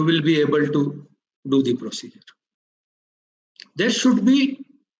 You will be able to do the procedure. There should be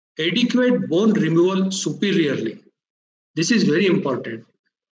adequate bone removal superiorly. This is very important.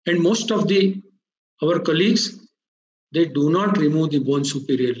 And most of our colleagues, they do not remove the bone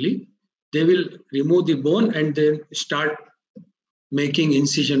superiorly. They will remove the bone and then start making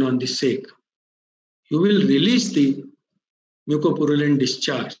incision on the sake. You will release the mucopurulent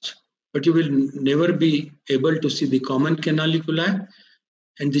discharge, but you will never be able to see the common canaliculi,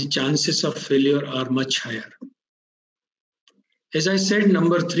 and the chances of failure are much higher. As I said,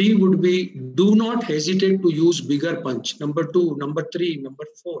 number 3 would be, do not hesitate to use bigger punch. Number 2, number 3, number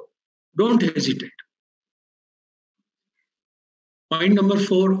 4, don't hesitate. Point number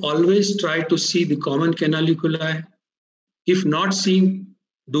 4, always try to see the common canaliculi. If not seen,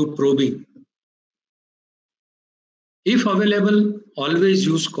 do probing. If available, always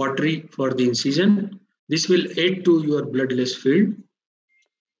use cautery for the incision. This will aid to your bloodless field.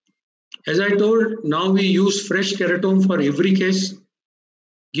 As I told, now we use fresh keratome for every case.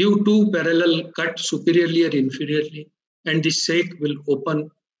 Give 2 parallel cut superiorly or inferiorly, and the sake will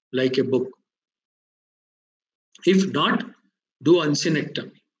open like a book. If not, do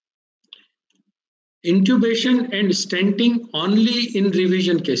uncinectomy. Intubation and stenting only in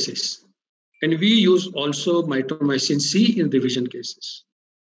revision cases. And we use also mitomycin C in revision cases.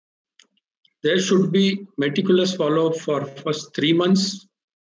 There should be meticulous follow-up for first 3 months.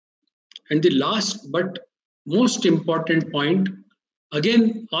 And the last but most important point,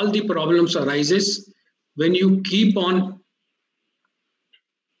 again, all the problems arises when you keep on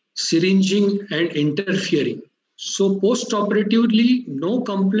syringing and interfering. So post-operatively, no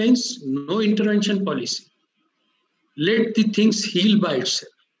complaints, no intervention policy. Let the things heal by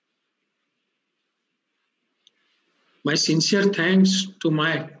itself. My sincere thanks to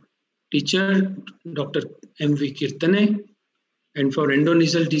my teacher, Dr. M.V. Kirtane, and for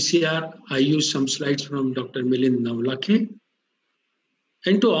endonasal DCR, I use some slides from Dr. Milind Navlake,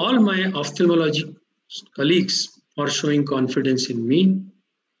 and to all my ophthalmology colleagues for showing confidence in me.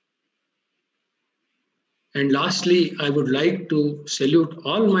 And lastly, I would like to salute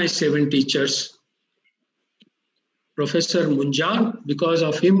all my 7 teachers. Professor Munjal, because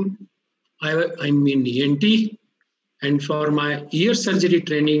of him, I'm in ENT. And for my ear surgery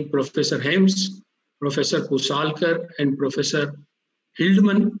training, Professor Hems, Professor Pusalkar, and Professor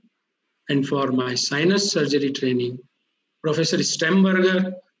Hildman. And for my sinus surgery training, Professor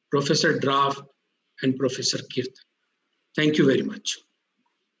Stemberger, Professor Draft, and Professor Kirtan. Thank you very much.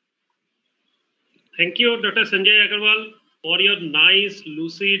 Thank you, Dr. Sanjay Agarwal, for your nice,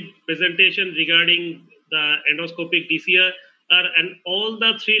 lucid presentation regarding the endoscopic DCR. and all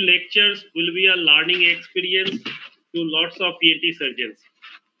the 3 lectures will be a learning experience to lots of ENT surgeons.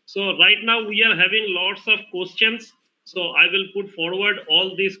 So right now we are having lots of questions. So I will put forward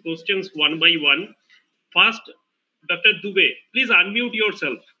all these questions one by one. First, Dr. Dubey, please unmute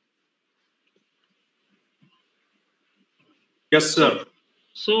yourself. Yes, sir.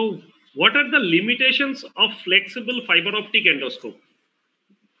 So what are the limitations of flexible fiber optic endoscope?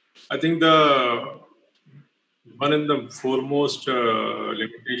 I think the one and the foremost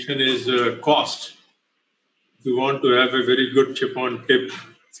limitation is cost. If you want to have a very good chip-on-tip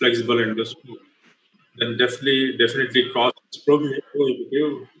flexible endoscope, then definitely cost is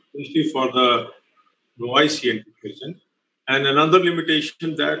prohibitive, especially for the novice ENT patient. And another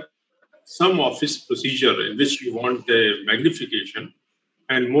limitation that some office procedure in which you want a magnification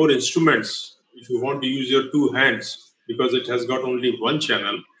and more instruments, if you want to use your 2 hands because it has got only one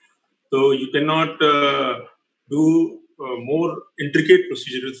channel, so you cannot do more intricate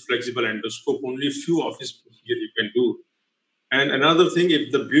procedure with flexible endoscope. Only few office procedure you can do. And another thing,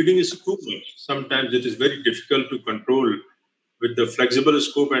 if the bleeding is too much, sometimes it is very difficult to control with the flexible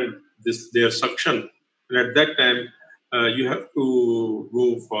scope and their suction. And at that time, you have to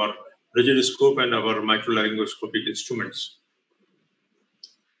go for rigid scope and our microlaryngoscopic instruments.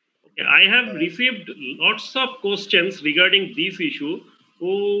 I have received lots of questions regarding this issue.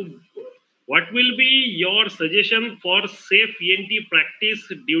 What will be your suggestion for safe ENT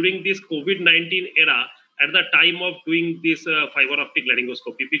practice during this COVID-19 era at the time of doing this fiber optic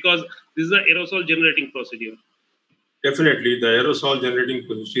laryngoscopy? Because this is an aerosol generating procedure. Definitely, the aerosol generating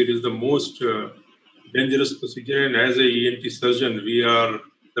procedure is the most dangerous procedure. And as a ENT surgeon, we are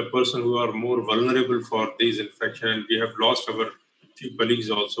the person who are more vulnerable for these infections. And we have lost our few colleagues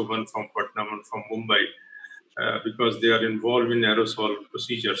also, one from Patna, one from Mumbai, because they are involved in aerosol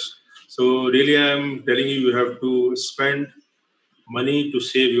procedures. So really, I'm telling you, you have to spend money to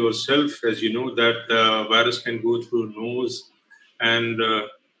save yourself. As you know, that the virus can go through nose and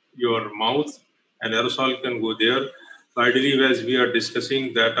your mouth, and aerosol can go there. So ideally, as we are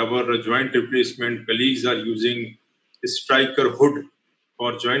discussing that our joint replacement colleagues are using a striker hood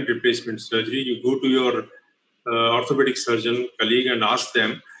for joint replacement surgery, you go to your orthopedic surgeon colleague and ask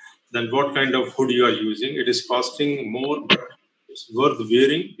them then what kind of hood you are using. It is costing more, but it's worth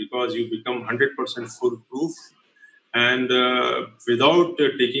wearing because you become 100% foolproof. And without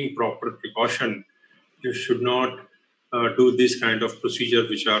taking proper precaution, you should not do this kind of procedure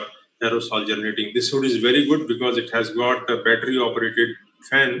which are aerosol generating. This hood is very good because it has got a battery operated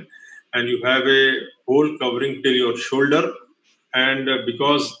fan and you have a hole covering till your shoulder. And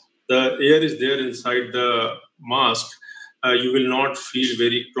because the air is there inside the mask, you will not feel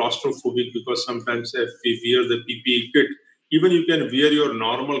very claustrophobic because sometimes if we wear the PPE kit, even you can wear your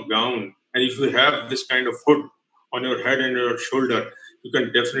normal gown. And if you have this kind of hood on your head and your shoulder, you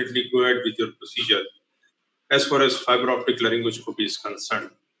can definitely go ahead with your procedure as far as fiber optic laryngoscopy is concerned.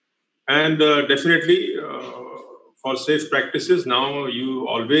 And definitely for safe practices, now you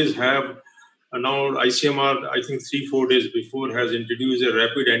always have, now ICMR, I think 3-4 days before has introduced a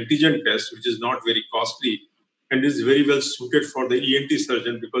rapid antigen test, which is not very costly and is very well suited for the ENT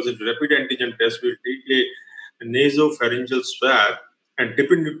surgeon because a rapid antigen test will take a nasopharyngeal swab and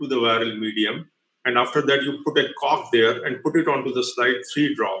dip it into the viral medium. And after that, you put a cork there and put it onto the slide,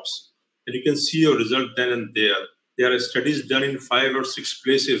 3 drops. And you can see your result then and there. There are studies done in 5 or 6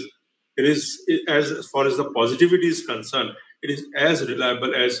 places. It is, as far as the positivity is concerned, it is as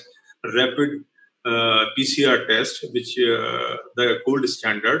reliable as rapid PCR test, which the gold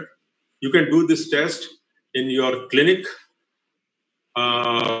standard. You can do this test in your clinic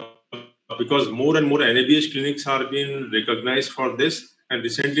because more and more NABH clinics are being recognized for this. And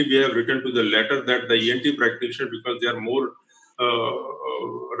recently we have written to the letter that the ENT practitioner, because they are more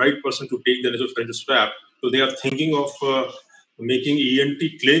right person to take the nasopharyngeal swab, so they are thinking of making ENT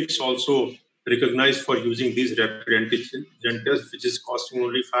clinics also recognized for using these rapid antigen tests, which is costing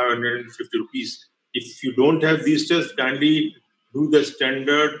only 550 rupees. If you don't have these tests, kindly do the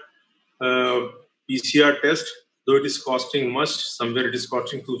standard PCR test, though it is costing much. Somewhere it is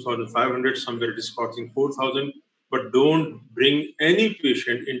costing 2,500, somewhere it is costing 4,000. But don't bring any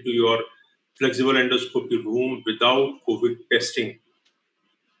patient into your flexible endoscopy room without COVID testing,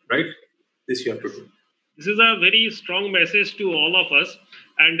 right? This you have to do. This is a very strong message to all of us.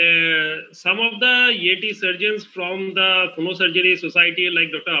 And some of the ENT surgeons from the Phonosurgery Society,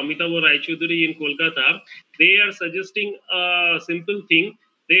 like Dr. Amitabh Raichudhuri in Kolkata, they are suggesting a simple thing.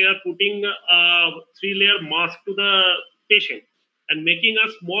 They are putting a 3-layer mask to the patient and making a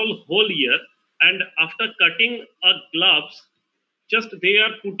small hole here. And after cutting gloves, just they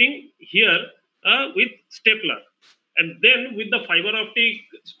are putting here with stapler. And then with the fiber optic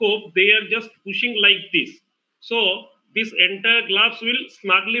scope, they are just pushing like this. So this entire glass will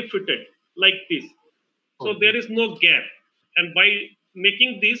snugly fitted like this. So there is no gap. And by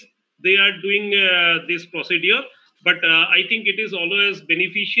making this, they are doing this procedure. But I think it is always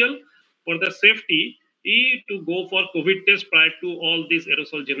beneficial for the safety to go for COVID test prior to all this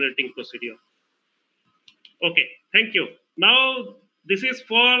aerosol generating procedure. Okay, thank you. Now this is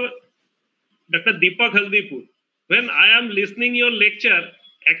for Dr. Deepak Haldipur. When I am listening your lecture,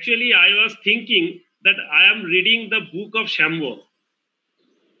 actually I was thinking that I am reading the book of Shambho,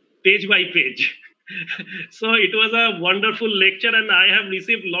 page by page. So it was a wonderful lecture, and I have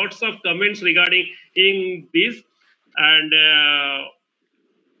received lots of comments regarding in this. And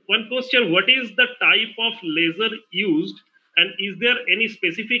one question: what is the type of laser used, and is there any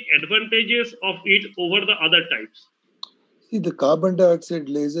specific advantages of it over the other types? See, the carbon dioxide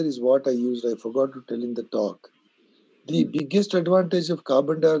laser is what I used. I forgot to tell in the talk. The biggest advantage of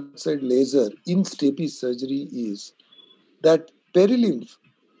carbon dioxide laser in stapes surgery is that perilymph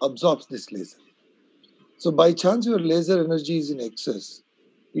absorbs this laser. So by chance your laser energy is in excess,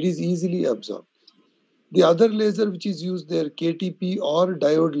 it is easily absorbed. The other laser which is used there, KTP or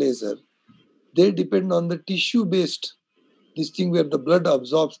diode laser, they depend on the tissue-based, this thing where the blood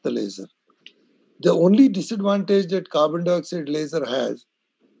absorbs the laser. The only disadvantage that carbon dioxide laser has,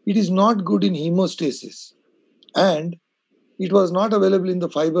 it is not good in hemostasis, and it was not available in the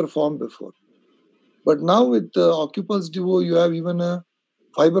fiber form before. But now with Occupulse Duo, you have even a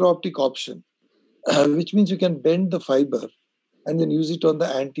fiber optic option, which means you can bend the fiber and then use it on the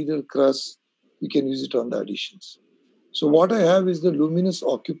anterior crus. You can use it on the additions. So what I have is the luminous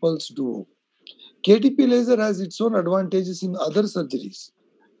Occupulse Duo. KTP laser has its own advantages in other surgeries.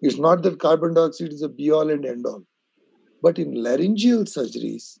 It's not that carbon dioxide is a be-all and end-all. But in laryngeal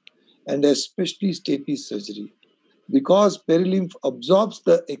surgeries, and especially stapes surgery, because perilymph absorbs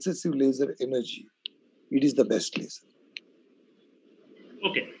the excessive laser energy, it is the best laser.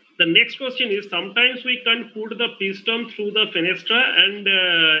 Okay. The next question is, sometimes we can't put the piston through the fenestra and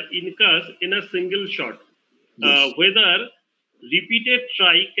incus in a single shot. Yes. Whether repeated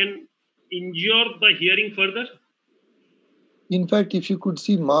try can injure the hearing further? In fact, if you could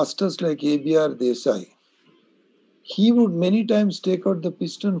see masters like ABR Desai, he would many times take out the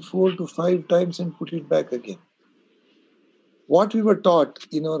piston 4 to 5 times and put it back again. What we were taught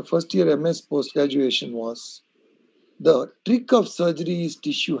in our first year MS post-graduation was the trick of surgery is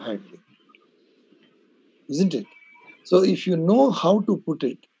tissue handling, isn't it? So if you know how to put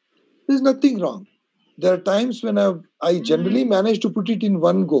it, there's nothing wrong. There are times when I generally manage to put it in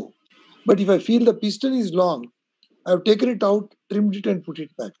one go. But if I feel the piston is long, I've taken it out, trimmed it and put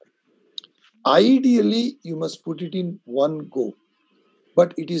it back. Ideally, you must put it in one go,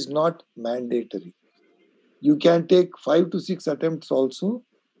 but it is not mandatory. You can take 5 to 6 attempts also,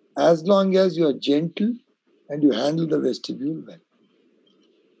 as long as you are gentle and you handle the vestibule well.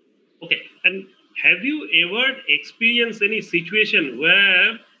 Okay. And have you ever experienced any situation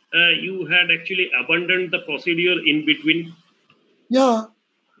where you had actually abandoned the procedure in between? Yeah.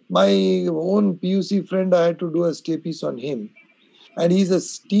 My own PUC friend, I had to do a stapes on him. And he's a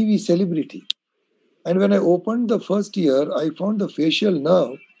TV celebrity. And when I opened the first year, I found the facial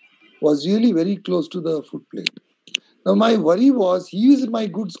nerve was really very close to the foot plate. Now, my worry was he is my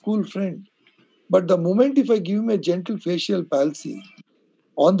good school friend. But the moment if I give him a gentle facial palsy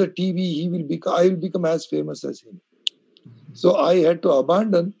on the TV, I will become as famous as him. So I had to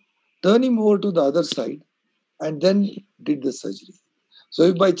abandon, turn him over to the other side, and then did the surgery. So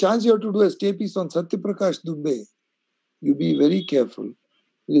if by chance you have to do a stapes on Satyaprakash Dubey, you be very careful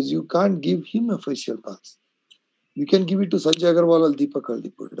because you can't give him a facial palsy. You can give it to Sanjay Agarwal or Deepak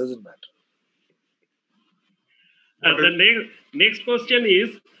Haldipur. It doesn't matter. The next question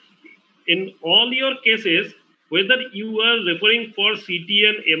is, in all your cases, whether you are referring for CT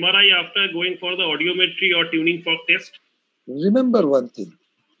and MRI after going for the audiometry or tuning fork test? Remember one thing.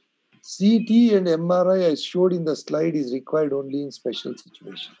 CT and MRI I showed in the slide is required only in special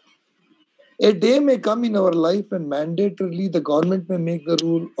situations. A day may come in our life and mandatorily the government may make the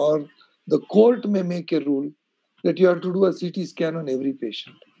rule or the court may make a rule that you have to do a CT scan on every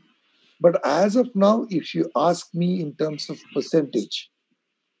patient. But as of now, if you ask me in terms of percentage,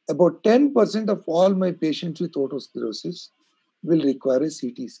 about 10% of all my patients with otosclerosis will require a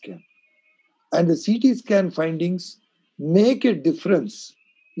CT scan. And the CT scan findings make a difference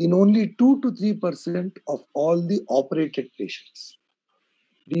in only 2 to 3% of all the operated patients.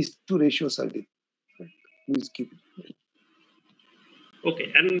 These two ratios are different. Please keep it.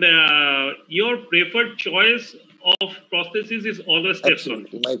 Okay, and your preferred choice of prosthesis is always Stepson.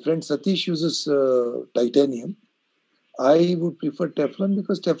 Absolutely. My friend Satish uses titanium. I would prefer Teflon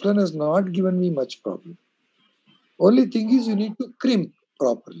because Teflon has not given me much problem. Only thing is you need to crimp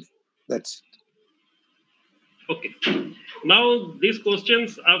properly. That's it. Okay. Now these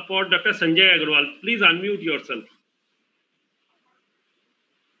questions are for Dr. Sanjay Agarwal. Please unmute yourself.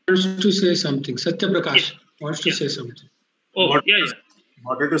 Wants to say something. Satya Prakash wants to Yeah. say something. Oh, yeah.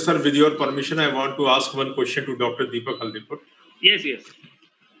 Moderator sir, with your permission, I want to ask one question to Dr. Deepak Haldipur. Yes.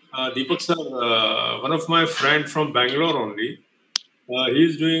 Deepak sir, one of my friend from Bangalore only, he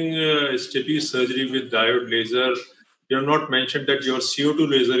is doing STP surgery with diode laser. You have not mentioned that your CO2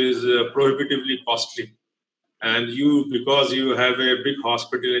 laser is prohibitively costly. And you, because you have a big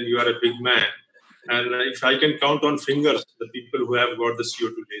hospital and you are a big man, and if I can count on fingers the people who have got the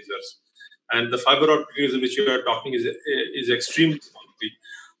CO2 lasers, and the fiber optic laser which you are talking is extremely costly.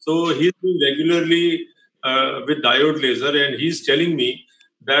 So he's doing regularly with diode laser, and he's telling me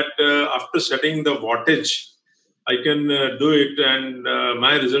that after setting the wattage, I can do it, and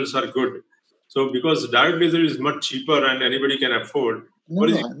my results are good. So because diode laser is much cheaper and anybody can afford. No,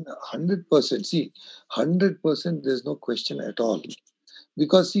 100%. See, 100% there's no question at all.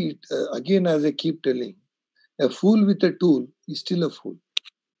 Because see, again, as I keep telling, a fool with a tool is still a fool.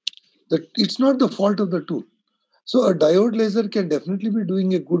 It's not the fault of the tool. So a diode laser can definitely be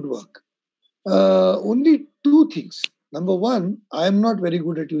doing a good work. Only two things. Number one, I am not very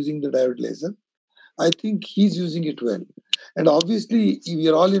good at using the diode laser. I think he's using it well. And obviously, we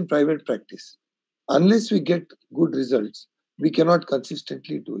are all in private practice. Unless we get good results, we cannot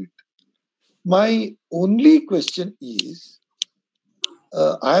consistently do it. My only question is,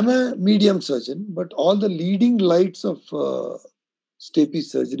 I'm a medium surgeon, but all the leading lights of STP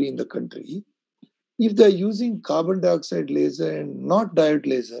surgery in the country, if they're using carbon dioxide laser and not diode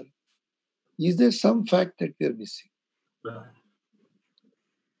laser, is there some fact that we're missing?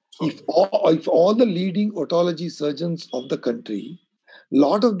 If all the leading otology surgeons of the country, a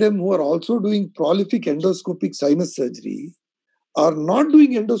lot of them who are also doing prolific endoscopic sinus surgery, are not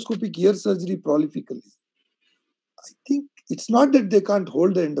doing endoscopic ear surgery prolifically, I think it's not that they can't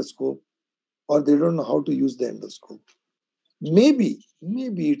hold the endoscope or they don't know how to use the endoscope. Maybe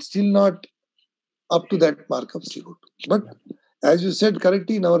it's still not up to that mark of CO2. But as you said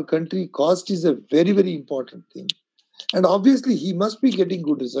correctly, in our country, cost is a very, very important thing. And obviously, he must be getting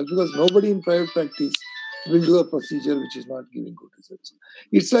good results because nobody in private practice will do a procedure which is not giving good results.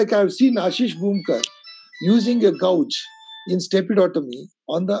 It's like I've seen Ashish Bhumkar using a gouge in stepidotomy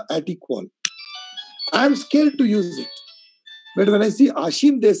on the attic wall. I'm scared to use it. But when I see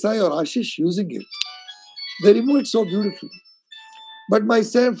Ashim Desai or Ashish using it, they remove it so beautifully. But my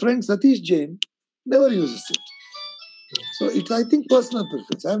friend Satish Jain never uses it. So it's, I think, personal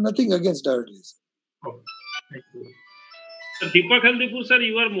preference. I have nothing against diode laser. Oh, thank you. So Deepak Haldipur sir,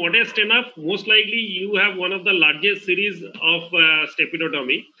 you are modest enough. Most likely you have one of the largest series of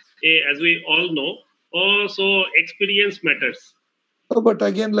stepidotomy, as we all know. So experience matters. But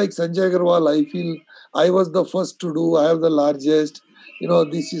again, like Sanjay Agarwal, I feel I was the first to do. I have the largest.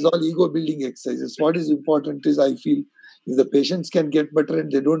 This is all ego building exercises. What is important is I feel if the patients can get better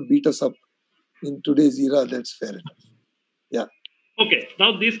and they don't beat us up in today's era, that's fair enough. Yeah. Okay.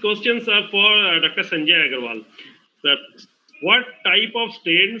 Now these questions are for Dr. Sanjay Agarwal. Sir, what type of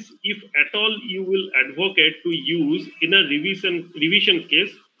stents, if at all, you will advocate to use in a revision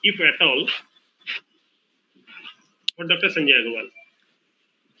case, if at all, for Dr. Sanjay Agarwal?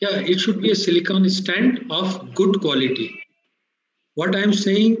 Yeah, it should be a silicone stent of good quality. What I'm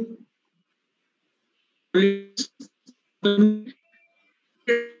saying is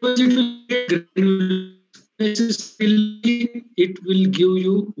it will give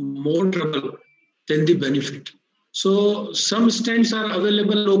you more trouble than the benefit. So some stents are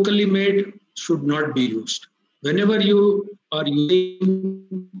available locally made, should not be used. Whenever you are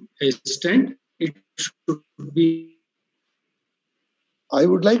using a stent, it should be. I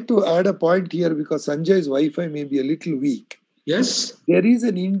would like to add a point here because Sanjay's Wi-Fi may be a little weak. Yes. There is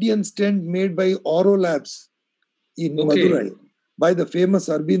an Indian stent made by Oro Labs in Madurai by the famous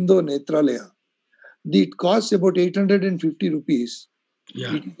Arbindo Netralaya. It costs about 850 rupees.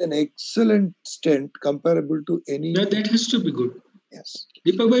 Yeah. It is an excellent stent comparable to any. Yeah, that has to be good. Yes.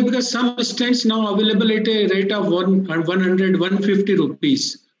 Deepak bhai, because some stents now available at a rate of 100, 150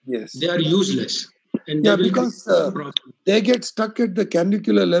 rupees. Yes. They are useless. And yeah, because they get stuck at the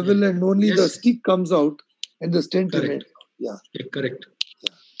candicular level and only the stick comes out and the stent remains. Yeah, correct.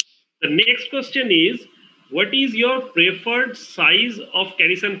 Yeah. The next question is, what is your preferred size of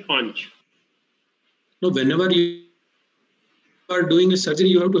Carison punch? No, whenever you are doing a surgery,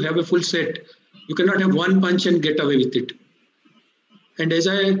 you have to have a full set. You cannot have one punch and get away with it. And as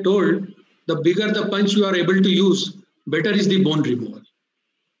I told, the bigger the punch you are able to use, better is the bone removal.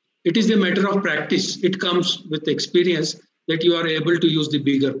 It is a matter of practice. It comes with experience that you are able to use the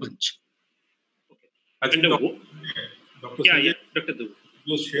bigger punch. I think Dr. Yeah, Sanjay, yeah, Dr. Dubey.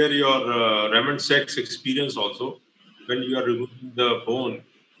 you share your Raymond Sachs experience also. When you are removing the bone,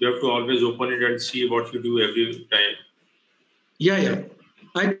 you have to always open it and see what you do every time. Yeah.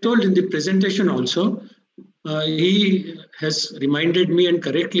 I told in the presentation also, he has reminded me and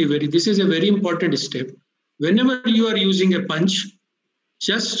correctly, this is a very important step. Whenever you are using a punch,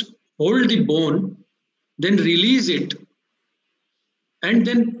 just hold the bone, then release it, and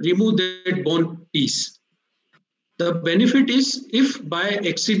then remove that bone piece. The benefit is if by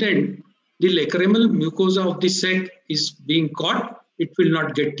accident the lacrimal mucosa of the sac is being caught, it will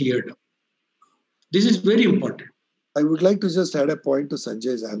not get teared up. This is very important. I would like to just add a point to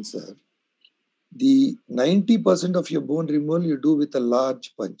Sanjay's answer. The 90% of your bone removal you do with a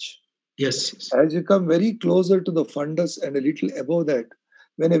large punch. Yes. As you come very closer to the fundus and a little above that,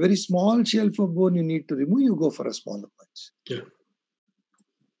 when a very small shelf of bone you need to remove, you go for a smaller punch. Yeah.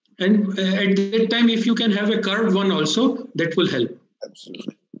 And at that time, if you can have a curved one also, that will help.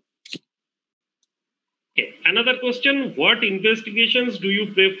 Absolutely. Okay. Another question, what investigations do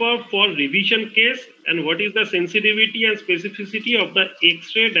you prefer for revision case, and what is the sensitivity and specificity of the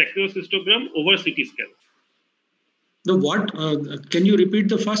X-ray dacryocystogram over CT scan? The what? Can you repeat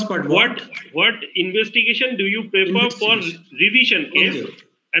the first part? What investigation do you prefer for revision case,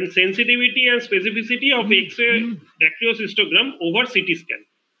 and sensitivity and specificity of X-ray dacryocystogram over CT scan?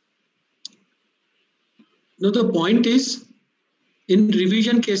 No, the point is, in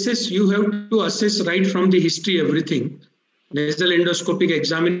revision cases, you have to assess right from the history everything, nasal endoscopic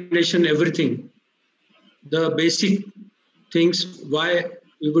examination, everything, the basic things, why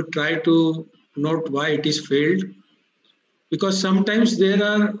we would try to note why it is failed. Because sometimes there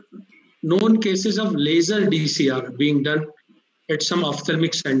are known cases of laser DCR being done at some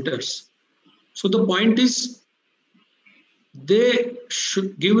ophthalmic centers. So the point is, they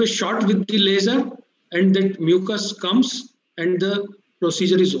should give a shot with the laser and that mucus comes and the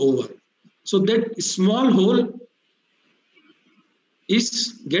procedure is over. So that small hole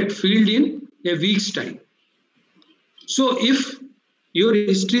is get filled in a week's time. So if your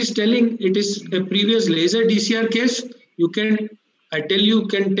history is telling it is a previous laser DCR case, I tell you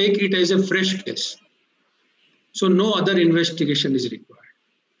can take it as a fresh case. So no other investigation is required.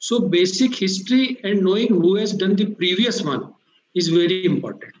 So basic history and knowing who has done the previous one is very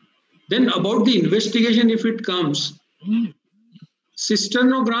important. Then about the investigation, if it comes,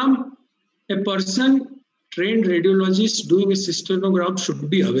 cystogram, a person, trained radiologist doing a cystogram should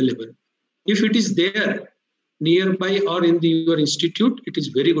be available. If it is there nearby or in your institute, it is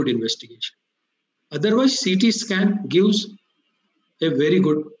very good investigation. Otherwise, CT scan gives a very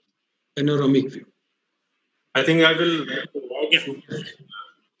good panoramic view. I think I will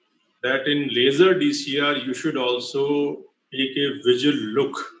that in laser DCR, you should also take a visual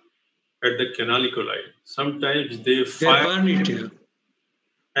look at the canaliculi. Sometimes they fire. Burn it, yeah.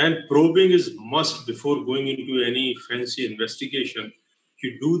 And probing is must before going into any fancy investigation.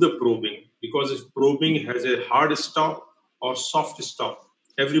 You do the probing, because if probing has a hard stop or soft stop,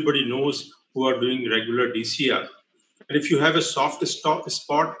 everybody knows who are doing regular DCR. And if you have a soft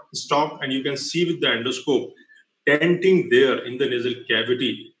stop and you can see with the endoscope tenting there in the nasal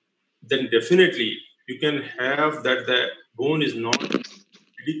cavity, then definitely you can have that the bone is not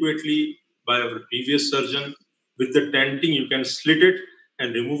adequately by our previous surgeon. With the tenting, you can slit it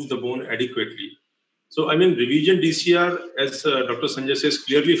and remove the bone adequately. So, I mean, revision DCR, as Dr. Sanjay says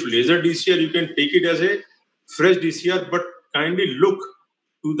clearly, if laser DCR, you can take it as a fresh DCR, but kindly look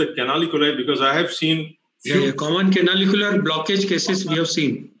to the canaliculi, because I have seen common canalicular blockage cases we have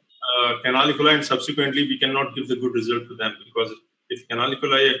seen. Canaliculi, and subsequently we cannot give the good result to them, because if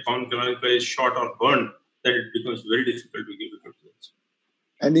canaliculi, common canaliculi is shot or burned, then it becomes very difficult to give a good result.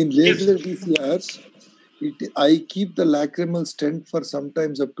 And in laser DCRs, I keep the lacrimal stent for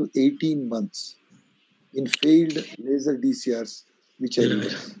sometimes up to 18 months in failed laser DCRs, which I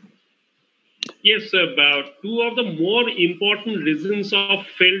use. Yes, about two of the more important reasons of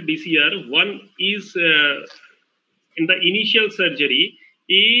failed DCR. One is in the initial surgery,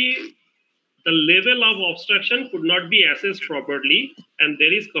 the level of obstruction could not be assessed properly, and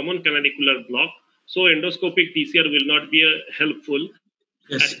there is common canalicular block. So endoscopic DCR will not be helpful.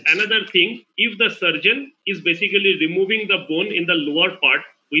 Yes. And another thing, if the surgeon is basically removing the bone in the lower part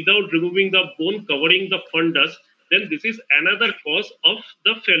without removing the bone covering the fundus, then this is another cause of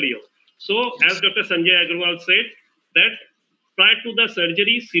the failure. So as Dr. Sanjay Agarwal said, that prior to the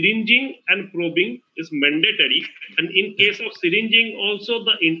surgery, syringing and probing is mandatory. And in case of syringing also,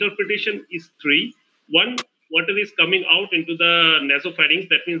 the interpretation is three. One, water is coming out into the nasopharynx.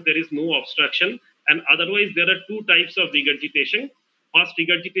 That means there is no obstruction. And otherwise, there are two types of regurgitation: fast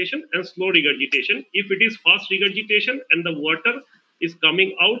regurgitation and slow regurgitation. If it is fast regurgitation and the water is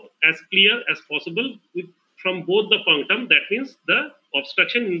coming out as clear as possible from both the punctum, that means the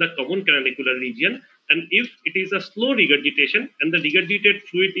obstruction in the common canalicular region. And if it is a slow regurgitation and the regurgitated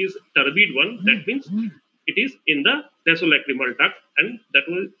fluid is turbid one, that means it is in the nasolacrimal duct, and that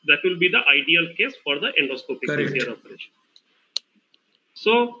will be the ideal case for the endoscopic PCR operation.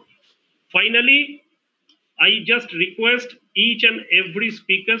 So finally, I just request each and every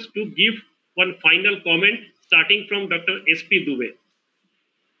speakers to give one final comment, starting from Dr. S.P. Dubey.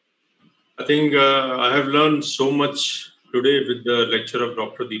 I think I have learned so much today with the lecture of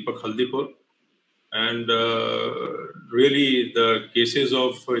Dr. Deepak Haldipur. And really the cases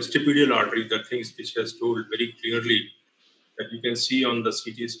of stapedial artery, the things which has told very clearly that you can see on the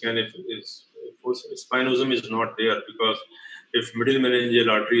CT scan if spinosum is not there, because if middle meningeal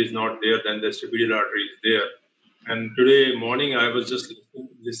artery is not there, then the stapedial artery is there. And today morning, I was just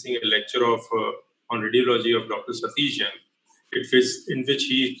listening a lecture of on radiology of Dr. Satish Jain, in which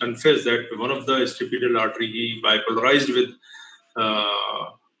he confessed that one of the stapedial artery he bipolarized with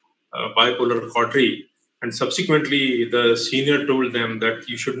bipolar cautery, and subsequently the senior told them that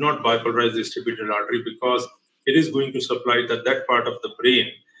you should not bipolarize the stapedial artery because it is going to supply that part of the brain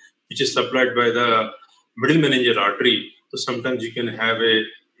which is supplied by the middle meningeal artery. So sometimes you can have a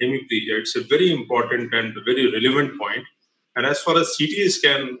hemiplegia. It's a very important and very relevant point. And as far as CT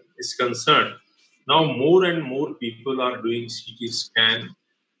scan is concerned, now more and more people are doing CT scan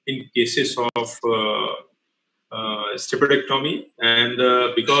in cases of stapedectomy,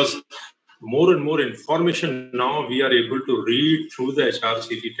 and because more and more information now we are able to read through the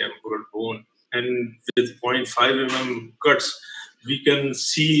HRCT temporal bone, and with 0.5 mm cuts we can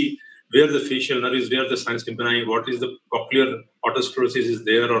see where the facial nerve is, where the sinus tympani, what is the cochlear autosclerosis is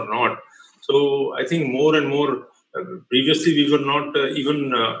there or not. So I think more and more, previously we were not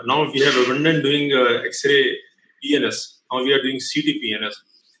now we have abundant doing X-ray PNS, now we are doing CT PNS.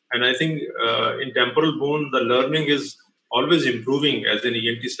 And I think in temporal bone, the learning is always improving. As an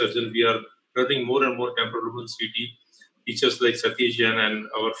ENT surgeon, we are learning more and more temporal bone CT, teachers like Satish Jain and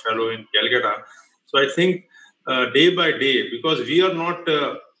our fellow in Calcutta. So I think day by day, because we are not,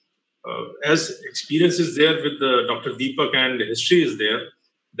 as experience is there with Dr. Deepak and history is there,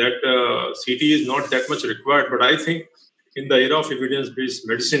 that CT is not that much required. But I think in the era of evidence-based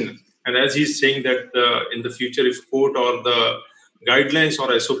medicine, and as he's saying that in the future, if court or the guidelines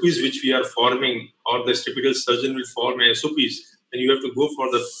or SOPs which we are forming, or the stapedial surgeon will form SOPs, then you have to go for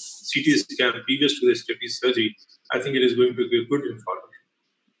the CT scan previous to the stapedial surgery. I think it is going to be good information.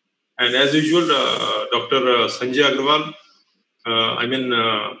 And as usual, Dr. Sanjay Agarwal,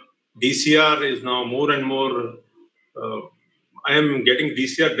 DCR is now more and more, I am getting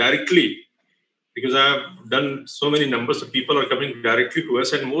DCR directly because I have done so many numbers of people are coming directly to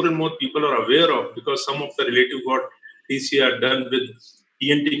us, and more people are aware of, because some of the relative got DCR done with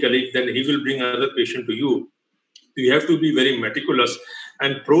ENT colleague, then he will bring another patient to you. You have to be very meticulous,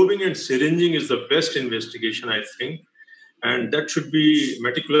 and probing and syringing is the best investigation, I think. And that should be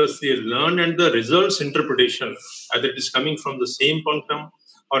meticulously learned, and the results interpretation, either it is coming from the same punctum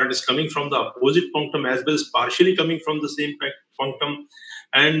or it is coming from the opposite punctum, as well as partially coming from the same punctum,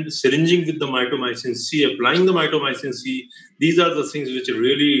 and syringing with the mitomycin C, applying the mitomycin C. These are the things which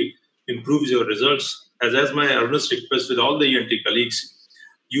really improves your results. As my earnest request with all the ENT colleagues,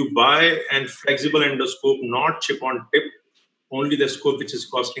 you buy a flexible endoscope, not chip on tip, only the scope which is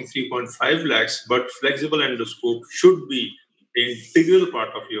costing 3.5 lakhs, but flexible endoscope should be an integral part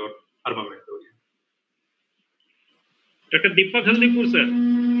of your armamentarium. Dr. Deepak Haldipur, sir.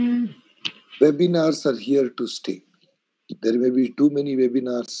 Webinars are here to stay. There may be too many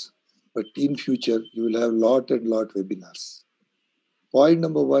webinars, but in future, you will have lot webinars. Point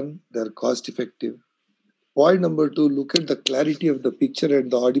number one, they're cost effective. Point number two, look at the clarity of the picture and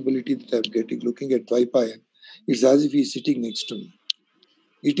the audibility that I'm getting. Looking at Dvaipayan, it's as if he's sitting next to me.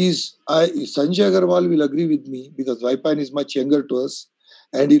 It is, Sanjay Agarwal will agree with me, because Dvaipayan is much younger to us,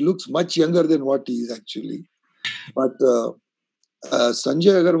 and he looks much younger than what he is actually. But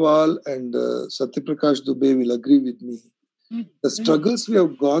Sanjay Agarwal and Satyaprakash Dubey will agree with me. The struggles we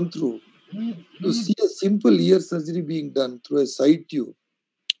have gone through to see a simple ear surgery being done through a side tube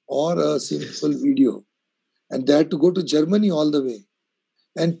or a simple video, and they had to go to Germany all the way.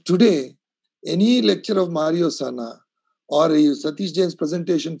 And today, any lecture of Mario Sana or a Satish Jain's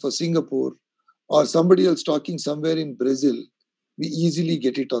presentation for Singapore or somebody else talking somewhere in Brazil, we easily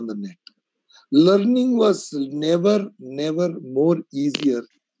get it on the net. Learning was never more easier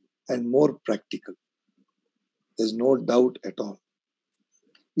and more practical. There's no doubt at all.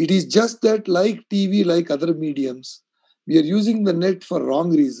 It is just that, like TV, like other mediums, we are using the net for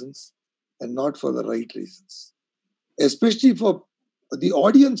wrong reasons and not for the right reasons. Especially for the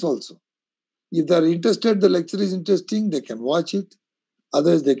audience also. If they are interested, the lecture is interesting, they can watch it.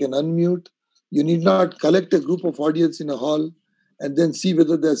 Others, they can unmute. You need not collect a group of audience in a hall and then see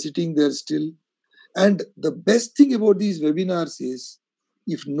whether they are sitting there still. And the best thing about these webinars is,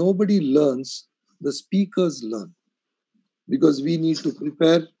 if nobody learns, the speakers learn. Because we need to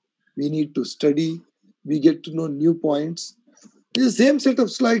prepare, we need to study, we get to know new points. It's the same set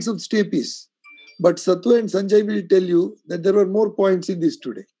of slides of stapes. But Sattu and Sanjay will tell you that there were more points in this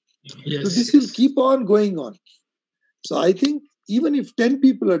today. Yes. So this will keep on going on. So I think even if 10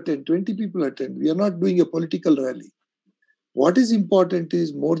 people attend, 20 people attend, we are not doing a political rally. What is important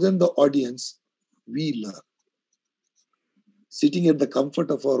is, more than the audience, we learn. Sitting at the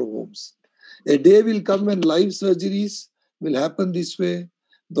comfort of our homes. A day will come when live surgeries will happen this way.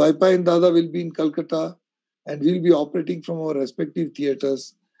 Dwaipa and Dada will be in Calcutta and we'll be operating from our respective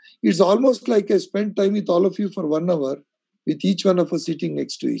theatres. It's almost like I spent time with all of you for 1 hour, with each one of us sitting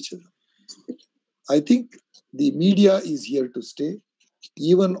next to each other. I think the media is here to stay.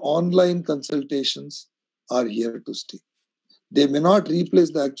 Even online consultations are here to stay. They may not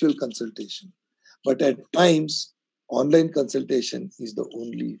replace the actual consultation, but at times, online consultation is the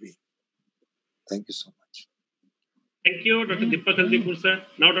only way. Thank you so much. Thank you, Dr. Deepak Haldipur, sir.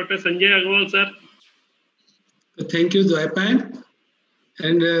 Now, Dr. Sanjay Agarwal, sir. Thank you, Dwaipang.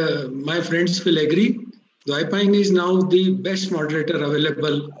 And my friends will agree. Dwaipang is now the best moderator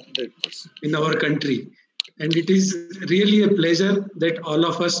available 100%. in our country. And it is really a pleasure that all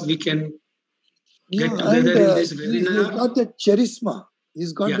of us, we can get together in this webinar. He's got that charisma.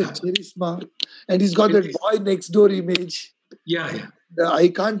 He's got the charisma. And he's got that boy next door image. Yeah. I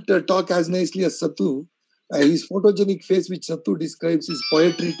can't talk as nicely as Sattu. His photogenic face, which Sattu describes, is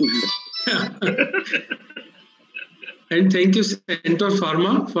poetry to him. And thank you, Center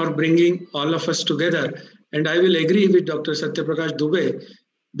Pharma, for bringing all of us together. And I will agree with Dr. Satyaprakash Dubey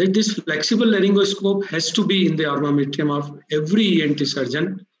that this flexible laryngoscope has to be in the armamentarium of every ENT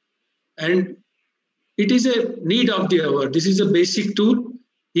surgeon. And it is a need of the hour. This is a basic tool.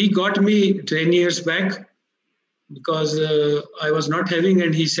 He got me 10 years back because I was not having,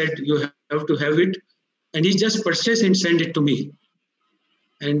 and he said, you have to have it. And he just purchased and sent it to me.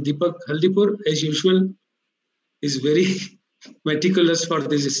 And Deepak Haldipur, as usual, is very meticulous for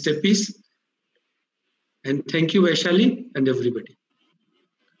this step-piece. And thank you, Vaishali, and everybody.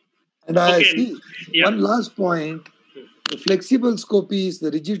 And I see one last point. The flexible scopies, the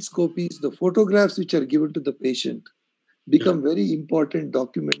rigid scopies, the photographs which are given to the patient become very important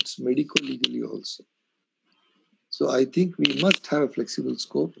documents medico-legally also. So I think we must have a flexible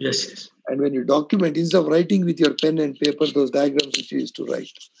scope. Yes. And when you document, instead of writing with your pen and paper, those diagrams which you used to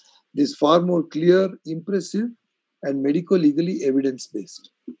write, this is far more clear, impressive, and medico-legally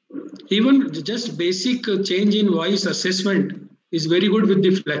evidence-based. Even just basic change in voice assessment is very good with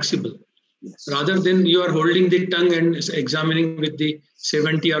the flexible. Yes. Rather than you are holding the tongue and examining with the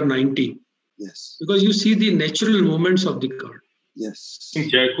 70 or 90. Yes. Because you see the natural movements of the card. Yes.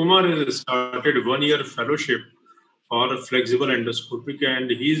 Jaikumar has started 1-year fellowship for flexible endoscopic,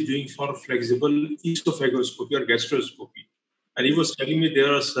 and he is doing for flexible esophagoscopy or gastroscopy. And he was telling me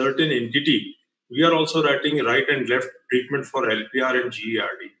there are certain entity. We are also writing right and left treatment for LPR and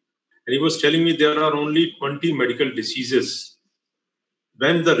GERD. And he was telling me there are only 20 medical diseases.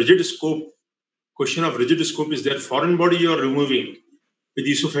 When the rigid scope, question of rigid scope is there, foreign body you are removing with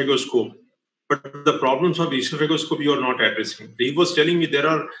esophagoscope. But the problems of esophagoscope you are not addressing. He was telling me there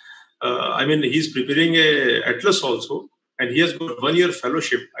are, he's preparing a atlas also, and he has got 1-year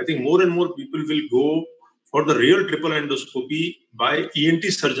fellowship. I think more and more people will go for the real triple endoscopy by ENT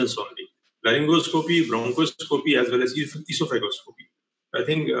surgeons only. Laryngoscopy, bronchoscopy, as well as esophagoscopy. I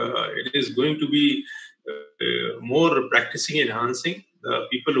think it is going to be more practicing, enhancing. The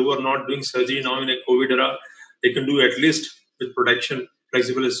people who are not doing surgery now in a COVID era, they can do at least with protection,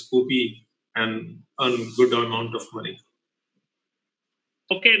 flexible scopy, and earn good amount of money.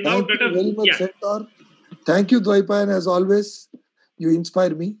 Okay, now Thank you very much, Centaur. Thank you, Dwaipan, as always. You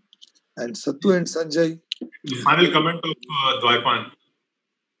inspire me. And Sattu and Sanjay. The final comment of Dwaipan.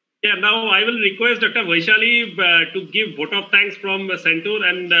 Yeah, now I will request Dr. Vaishali to give vote of thanks from Centaur,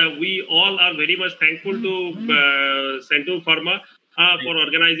 and we all are very much thankful to Centaur Pharma for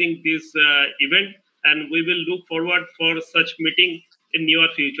organizing this event, and we will look forward for such meeting in near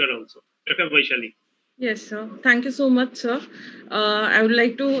future also. Dr. Vaishali. Yes, sir. Thank you so much, sir. I would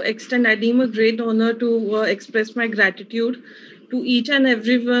like to extend, I deem a great honor to express my gratitude to each and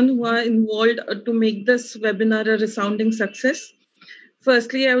everyone who are involved to make this webinar a resounding success.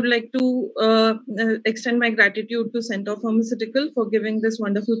 Firstly, I would like to extend my gratitude to Center Pharmaceutical for giving this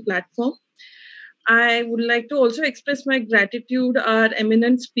wonderful platform. I would like to also express my gratitude our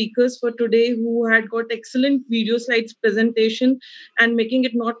eminent speakers for today who had got excellent video slides presentation and making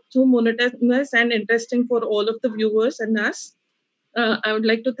it not too monotonous and interesting for all of the viewers and us. I would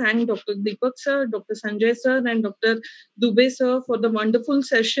like to thank Dr. Deepak sir, Dr. Sanjay sir, and Dr. Dubey sir for the wonderful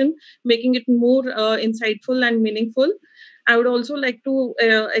session, making it more insightful and meaningful. I would also like to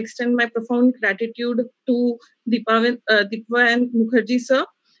extend my profound gratitude to Deepavan Mukherjee sir.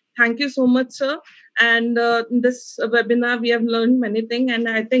 Thank you so much, sir. And in this webinar, we have learned many things, and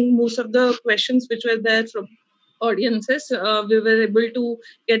I think most of the questions which were there from audiences, we were able to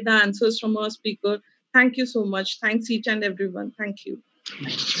get the answers from our speaker. Thank you so much. Thanks each and everyone. Thank you.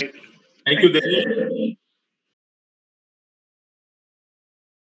 Thank you, Danish.